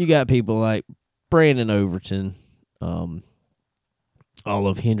people like Brandon Overton, all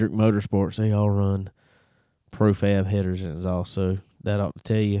of Hendrick Motorsports. They all run Profab headers and exhaust. So that ought to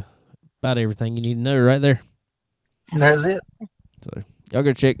tell you about everything you need to know right there. That's it. So y'all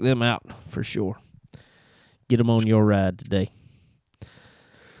go check them out for sure. Get them on your ride today.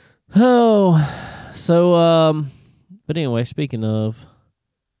 Oh, so but anyway, speaking of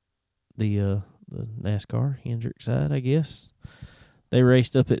the NASCAR Hendrick side, I guess they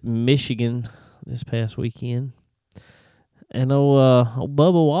raced up at Michigan this past weekend, and old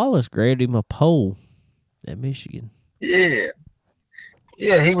Bubba Wallace grabbed him a pole at Michigan. Yeah,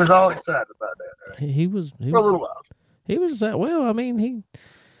 he was all excited about that. He was for a little while. He was well. I mean,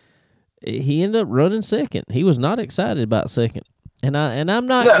 he ended up running second. He was not excited about second, and I'm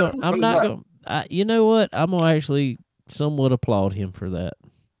not. You know what? I'm gonna actually somewhat applaud him for that.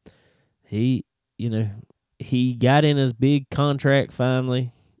 He got in his big contract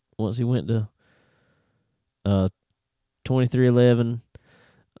finally once he went to 2311.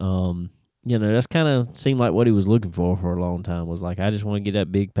 That's kind of seemed like what he was looking for a long time. Was like, I just want to get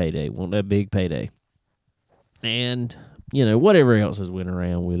that big payday. Want that big payday. And, whatever else is went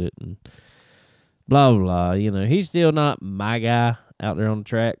around with it and blah, blah, blah. He's still not my guy out there on the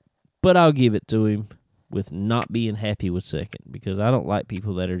track, but I'll give it to him with not being happy with second, because I don't like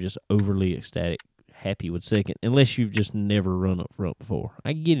people that are just overly ecstatic, happy with second, unless you've just never run up front before.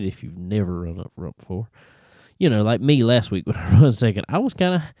 I get it if you've never run up front before. Like me last week when I run second, I was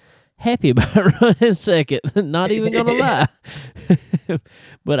kind of happy about running second, not even gonna lie.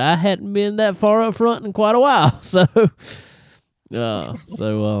 But I hadn't been that far up front in quite a while,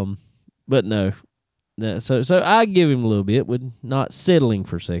 but no. So I give him a little bit with not settling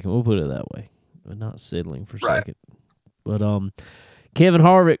for second. We'll put it that way. But not settling for second. But Kevin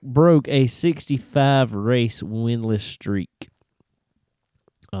Harvick broke a 65 race winless streak.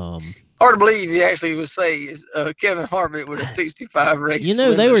 Hard to believe he actually would say Kevin Harvick with a 65 race. They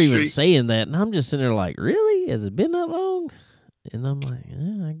were even streak. saying that, and I'm just sitting there like, really? Has it been that long? And I'm like,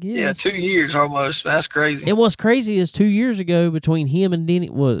 I guess. Yeah, 2 years almost. That's crazy. And what's crazy is 2 years ago between him and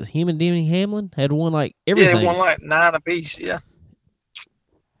Denny Hamlin had won like everything. Yeah, won like 9 apiece. Yeah.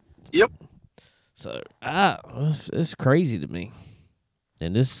 Yep. So it's crazy to me.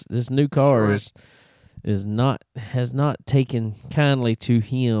 And this new car has not taken kindly to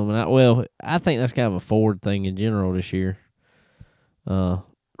him, and I think that's kind of a Ford thing in general this year.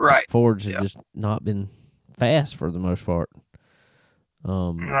 Right. Fords have just not been fast for the most part.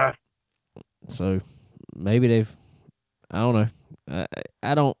 So maybe I don't know.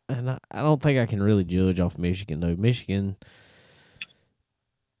 I don't think I can really judge off Michigan though. Michigan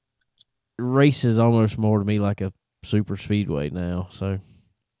races almost more to me like a super speedway now, so.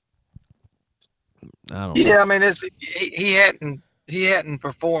 I don't know. I mean, he hadn't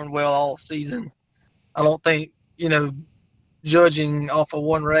performed well all season. I don't think judging off of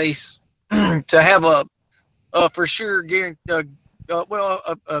one race to have a for sure guarantee, a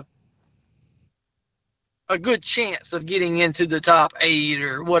a good chance of getting into the top 8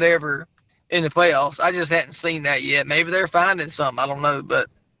 or whatever in the playoffs. I just hadn't seen that yet. Maybe they're finding something. I don't know, but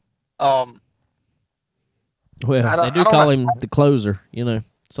Well, they do I don't call know. him the closer.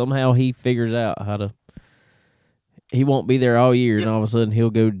 Somehow he figures out how to. He won't be there all year, and all of a sudden he'll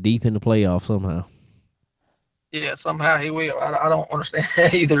go deep in the playoffs somehow. Yeah, somehow he will. I don't understand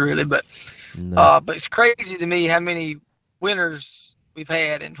that either, really. But No. but it's crazy to me how many winners we've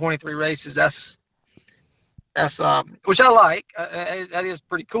had in 23 races. That's which I like. That is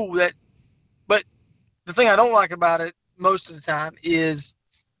pretty cool. But the thing I don't like about it most of the time is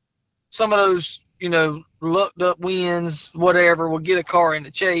some of those, lucked up wins, whatever, will get a car in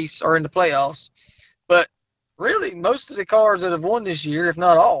the chase or in the playoffs. But really, most of the cars that have won this year, if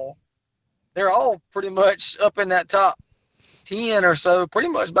not all, they're all pretty much up in that top 10 or so, pretty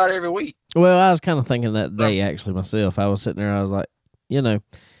much about every week. Well, I was kind of thinking that day, actually, myself. I was sitting there, I was like,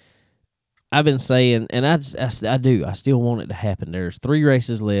 I've been saying, and I do. I still want it to happen. There's 3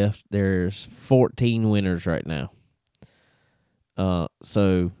 races left. There's 14 winners right now.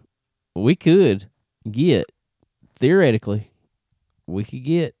 So we could get, theoretically, we could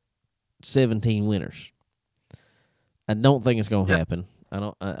get 17 winners. I don't think it's going to happen. I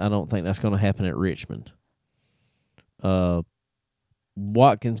don't think that's going to happen at Richmond.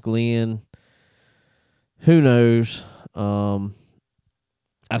 Watkins Glen, who knows?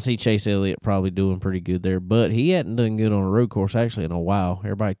 I see Chase Elliott probably doing pretty good there, but he hadn't done good on a road course actually in a while.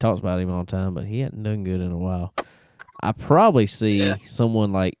 Everybody talks about him all the time, but he hadn't done good in a while. I probably see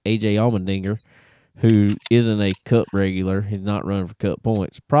someone like A.J. Allmendinger, who isn't a Cup regular, he's not running for Cup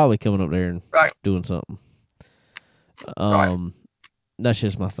points, probably coming up there and doing something. That's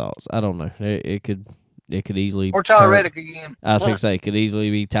just my thoughts. I don't know. It could easily, or Tyler Reddick again. I was going to say, it could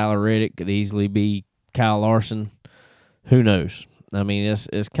easily be Tyler Reddick, could easily be Kyle Larson. Who knows? I mean,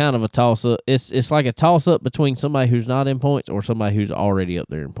 it's kind of a toss up. It's like a toss up between somebody who's not in points or somebody who's already up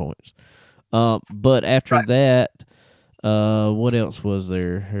there in points. But after that, what else was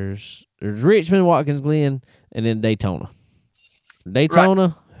there? There's Richmond, Watkins Glen, and then Daytona.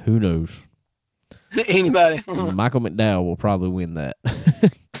 Daytona, who knows? Anybody? Michael McDowell will probably win that.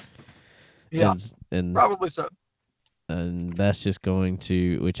 Yeah, and probably so. And that's just going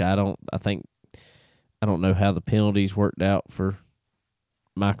to, which I don't know how the penalties worked out for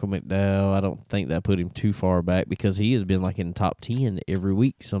Michael McDowell. I don't think that put him too far back because he has been like in the top 10 every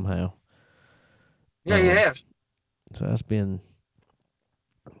week somehow. Yeah, he has. So that's been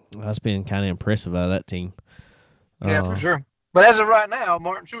kind of impressive out of that team. Yeah, for sure. But as of right now,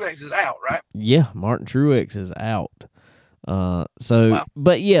 Martin Truex is out, right? Yeah, Martin Truex is out. Wow.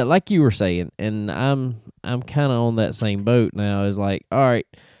 But yeah, like you were saying, and I'm kind of on that same boat now. Is like, all right,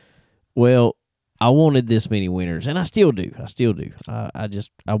 well, I wanted this many winners, and I still do. I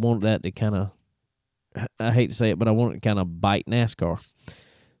want that to kind of, I hate to say it, but I want it to kind of bite NASCAR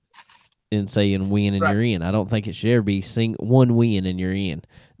and saying win and you're in. I don't think it should ever be one win and you're in.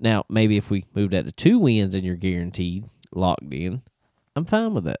 Now, maybe if we move that to 2 wins and you're guaranteed, locked in, I'm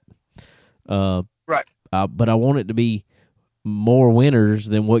fine with that. But I want it to be more winners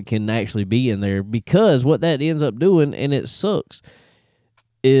than what can actually be in there, because what that ends up doing, and it sucks,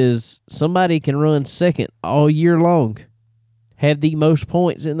 is somebody can run second all year long, have the most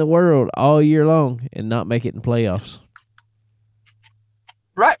points in the world all year long, and not make it in playoffs.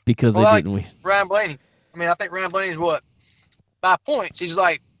 Right. Because they didn't win. Ryan Blaney. I mean, I think Ryan Blaney's what? By points, he's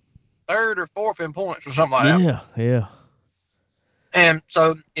like 3rd or 4th in points or something like that. Yeah. And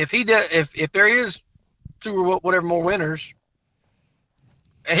so if there is 2 or whatever more winners,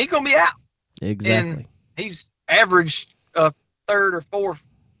 and he's gonna be out. Exactly. And he's averaged a 3rd or 4th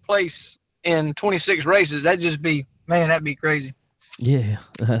place in 26 races. That'd be crazy. Yeah,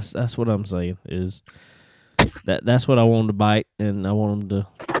 that's what I'm saying. Is that's what I wanted to bite, and I want them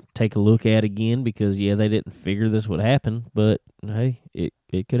to take a look at again, because they didn't figure this would happen, but hey,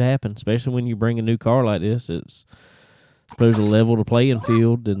 it could happen, especially when you bring a new car like this. It's supposed to level the playing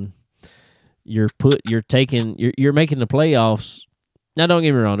field, and you're making the playoffs. Now, don't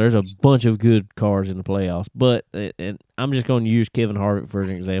get me wrong, there's a bunch of good cars in the playoffs, but and I'm just going to use Kevin Harvick for an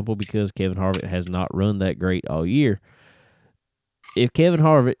example, because Kevin Harvick has not run that great all year. If Kevin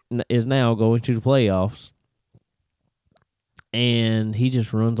Harvick is now going to the playoffs and he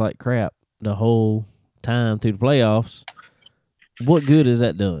just runs like crap the whole time through the playoffs, what good is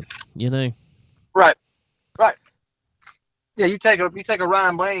that done? Right. Yeah, you take a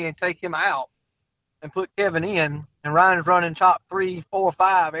Ryan Blaney and take him out and put Kevin in, and Ryan's running top 3, 4,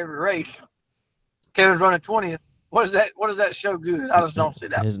 5 every race. Kevin's running 20th. What does that show good? I just don't see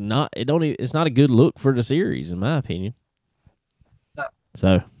that. It's not a good look for the series, in my opinion. No.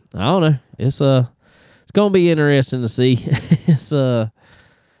 So I don't know. It's gonna it's gonna be interesting to see. It's like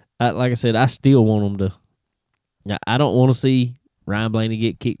I said, I still want them to. I don't want to see Ryan Blaney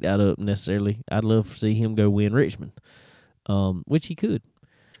get kicked out of it necessarily. I'd love to see him go win Richmond, which he could.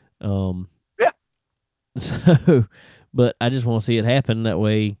 Yeah. So, but I just want to see it happen. That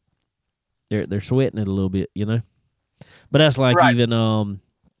way, they're sweating it a little bit, you know. But that's like Right. even I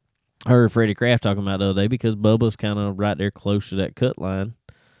heard Freddie Kraft talking about the other day because Bubba's kind of right there close to that cut line.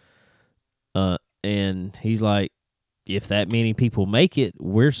 And he's like, if that many people make it,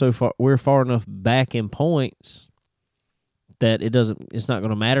 we're far enough back in points that it's not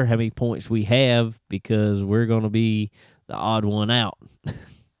going to matter how many points we have because we're going to be the odd one out.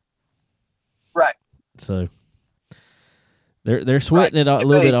 Right. So they're sweating it a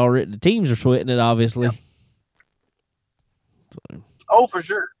little bit already. The teams are sweating it, obviously. Yeah. So. Oh, for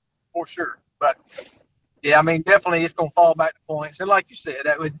sure. But yeah, I mean, definitely it's going to fall back to points. And like you said,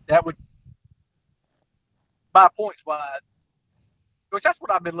 that would by points wise, which that's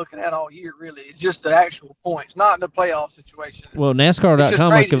what I've been looking at all year. Really, it's just the actual points, not the playoff situation. Well, It's just NASCAR.com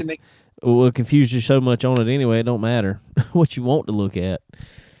crazy to me. will confuse you so much on it anyway. It don't matter what you want to look at.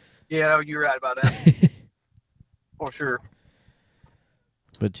 Yeah, you're right about that. For sure.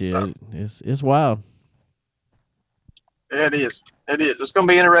 But yeah, it's wild. Yeah, it is. It's going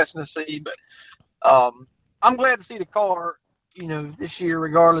to be interesting to see, but I'm glad to see the car, this year,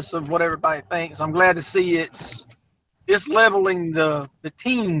 regardless of what everybody thinks. I'm glad to see it's leveling the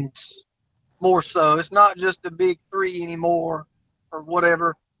teams more so. It's not just the big three anymore or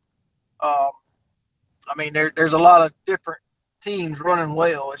whatever. I mean, there's a lot of different teams running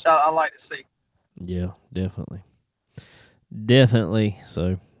well, which I like to see. Yeah, definitely.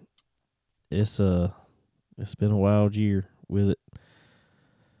 So it's been a wild year with it,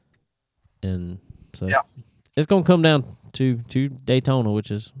 and so yeah. It's gonna come down to Daytona,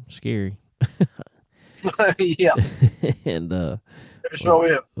 which is scary. Yeah. And we'll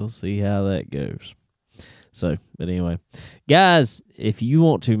see how that goes. So, but anyway, guys, if you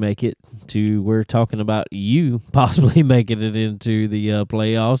want to make it to, we're talking about you possibly making it into the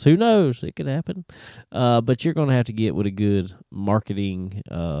playoffs. Who knows? It could happen. But you're going to have to get with a good marketing,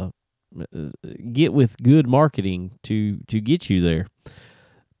 to get you there.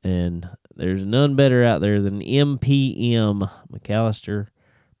 And there's none better out there than MPM, McAllister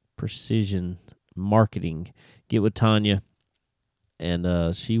Precision Marketing. Get with Tanya,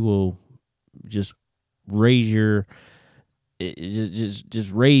 and she will just raise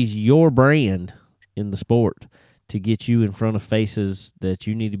raise your brand in the sport to get you in front of faces that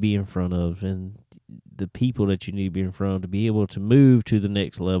you need to be in front of and the people that you need to be in front of to be able to move to the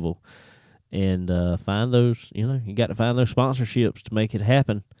next level and find those, you got to find those sponsorships to make it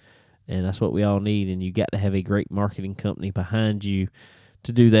happen. And that's what we all need. And you got to have a great marketing company behind you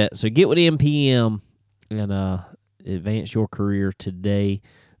to do that. So get with MPM and advance your career today.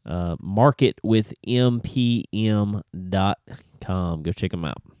 Marketwithmpm.com. Go check them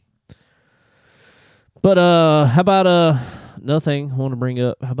out. But how about another thing I want to bring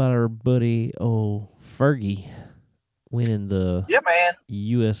up? How about our buddy Fergie winning the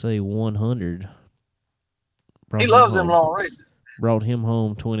USA 100? He loves them long races. Brought him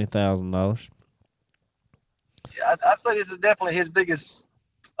home $20,000. Yeah, I'd say this is definitely his biggest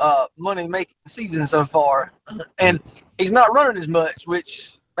money-making season so far, and he's not running as much,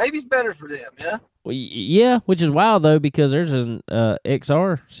 which maybe is better for them. Yeah. Well, yeah, which is wild though because there's an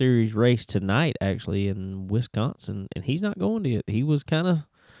XR Series race tonight actually in Wisconsin, and he's not going to it. He was kind of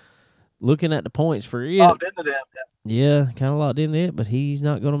looking at the points for it. Locked into them. Yeah, kind of locked into it, but he's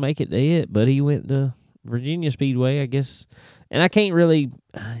not going to make it to it. But he went to Virginia Speedway, I guess. And I can't really,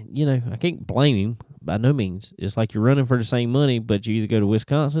 I can't blame him by no means. It's like you're running for the same money, but you either go to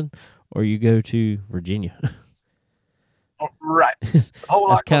Wisconsin or you go to Virginia. Right. That's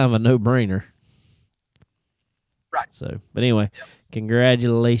kind of a no-brainer. Right. So, but anyway,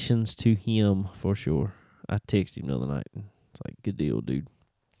 Congratulations to him for sure. I texted him the other night. It's like, good deal, dude.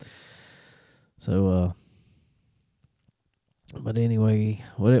 So, but anyway,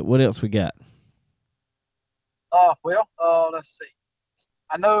 what else we got? Let's see.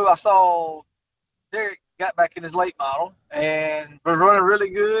 I know I saw Derek got back in his late model and was running really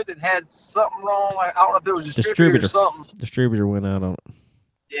good and had something wrong. I don't know if it was distributor or something. Distributor went out on it.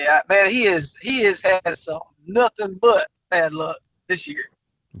 Yeah, man, he has had nothing but bad luck this year.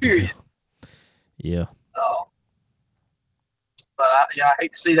 Period. Yeah. But I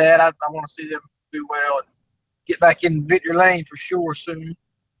hate to see that. I want to see them do well and get back in victory lane for sure soon.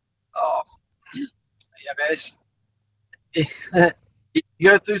 Man, you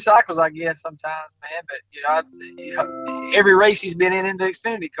go through cycles, I guess, sometimes, man. But every race he's been in the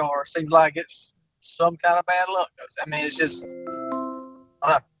Xfinity car seems like it's some kind of bad luck. I mean, it's just,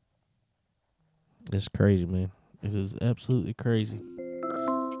 It's crazy, man. It is absolutely crazy.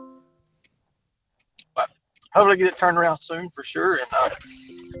 but hopefully get it turned around soon for sure. And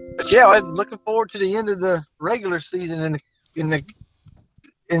but yeah, I'm looking forward to the end of the regular season in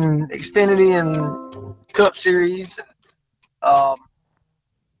Xfinity and Cup Series. Um,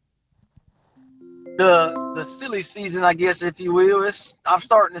 the silly season, I guess, if you will. I'm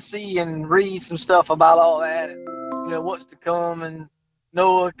starting to see and read some stuff about all that, and what's to come, and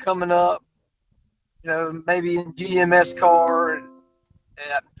Noah coming up. Maybe in GMS car, and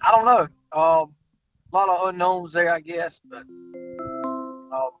I don't know. A lot of unknowns there, I guess. But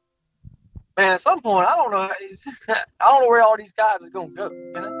man, at some point, I don't know. I don't know where all these guys are going to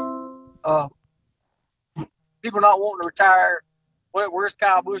go. People not wanting to retire. Where's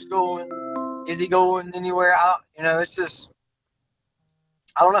Kyle Busch going? Is he going anywhere? It's just,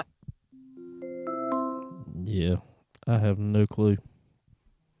 I don't know. Yeah, I have no clue.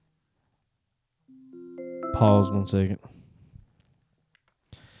 Pause 1 second.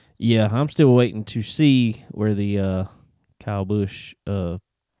 Yeah, I'm still waiting to see where the Kyle Busch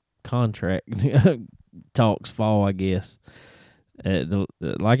contract talks fall, I guess.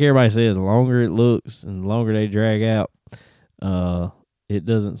 Like everybody says, the longer it looks and the longer they drag out, it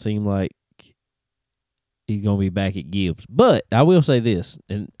doesn't seem like he's going to be back at Gibbs. But I will say this,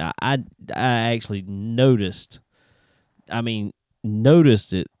 and I actually noticed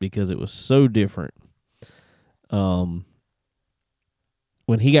it because it was so different.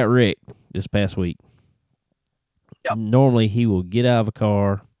 When he got wrecked this past week, Yep. Normally he will get out of a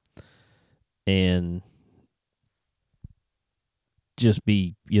car and just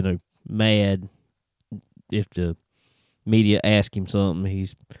be, mad if the media ask him something.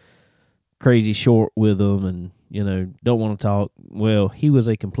 He's crazy short with them and, don't want to talk. Well, he was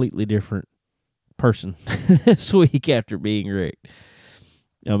a completely different person this week after being wrecked.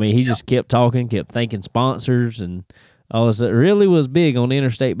 I mean, he just kept talking, kept thanking sponsors and all this. It really was big on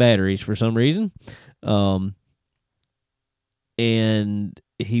interstate batteries for some reason. And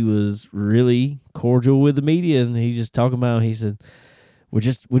he was really cordial with the media, and he's just talking about. He said, "We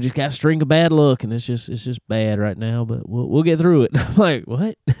just got a string of bad luck, and it's just bad right now, but we'll get through it." I'm like,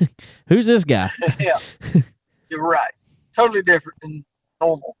 "What? Who's this guy?" Yeah, you're right. Totally different than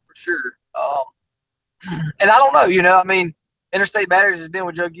normal for sure. And I don't know. I mean, Interstate Batteries has been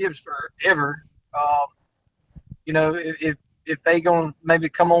with Joe Gibbs forever. If they gonna maybe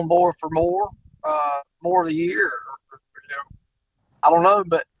come on board for more of the year, or, I don't know,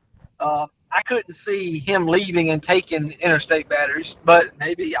 but I couldn't see him leaving and taking Interstate Batteries, but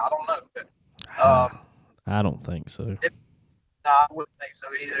maybe, I don't know. But, I don't think so. No, I wouldn't think so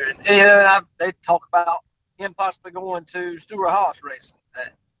either. And they talk about him possibly going to Stewart-Haas racing.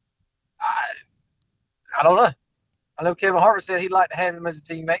 I don't know. I know Kevin Harvick said he'd like to have him as a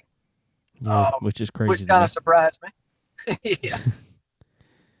teammate. Yeah, which is crazy. Which kind of surprised me. Yeah.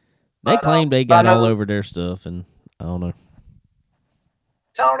 They claimed they got all over their stuff, and I don't know.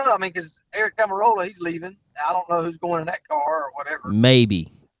 I don't know. I mean, because Eric Almirola, he's leaving. I don't know who's going in that car or whatever.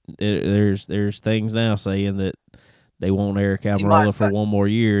 Maybe there's things now saying that they want Eric Almirola for one more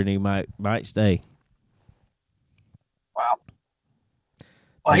year, and he might stay. Wow.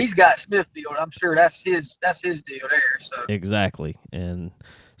 Well, he's got Smithfield. I'm sure that's his deal there. So exactly, and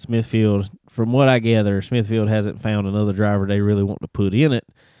Smithfield, from what I gather, Smithfield hasn't found another driver they really want to put in it.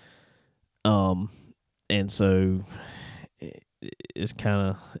 And so it's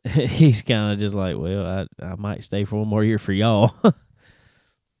kind of he's kind of just like, well, I might stay for one more year for y'all.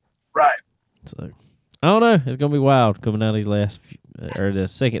 Right. So I don't know. It's gonna be wild coming out of these or the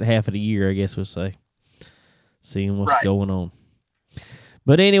second half of the year, I guess we'll say, seeing what's going on.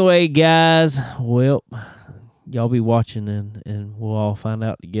 But anyway, guys, well, y'all be watching and we'll all find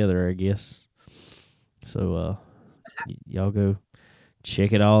out together, I guess. So y'all go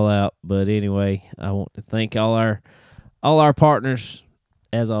check it all out. But anyway, I want to thank all our partners,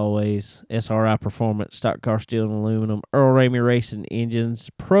 as always: SRI Performance, Stock Car Steel and Aluminum, Earl Ramey Racing Engines,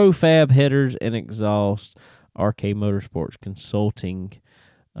 Profab Headers and Exhaust, RK Motorsports Consulting,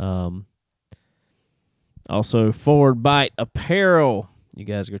 also Forward Bite Apparel. You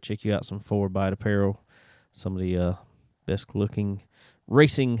guys go check out some Forward Bite Apparel, some of the best looking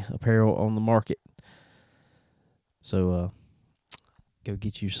racing apparel on the market. So go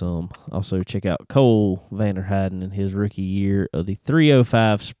get you some. Also, check out Cole Vanderheiden in his rookie year of the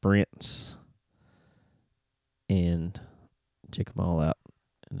 305 Sprints. And check them all out.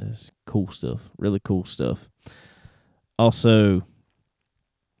 And it's cool stuff. Really cool stuff. Also,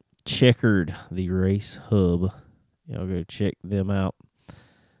 Checkered, the Race Hub. Y'all go check them out.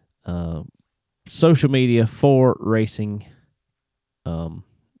 social media for racing.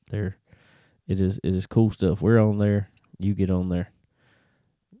 There, it is cool stuff. We're on there. You get on there.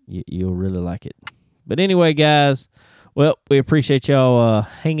 You'll really like it. But anyway, guys, well, we appreciate y'all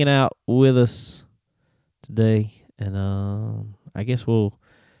hanging out with us today, and I guess we'll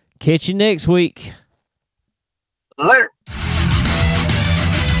catch you next week. Later.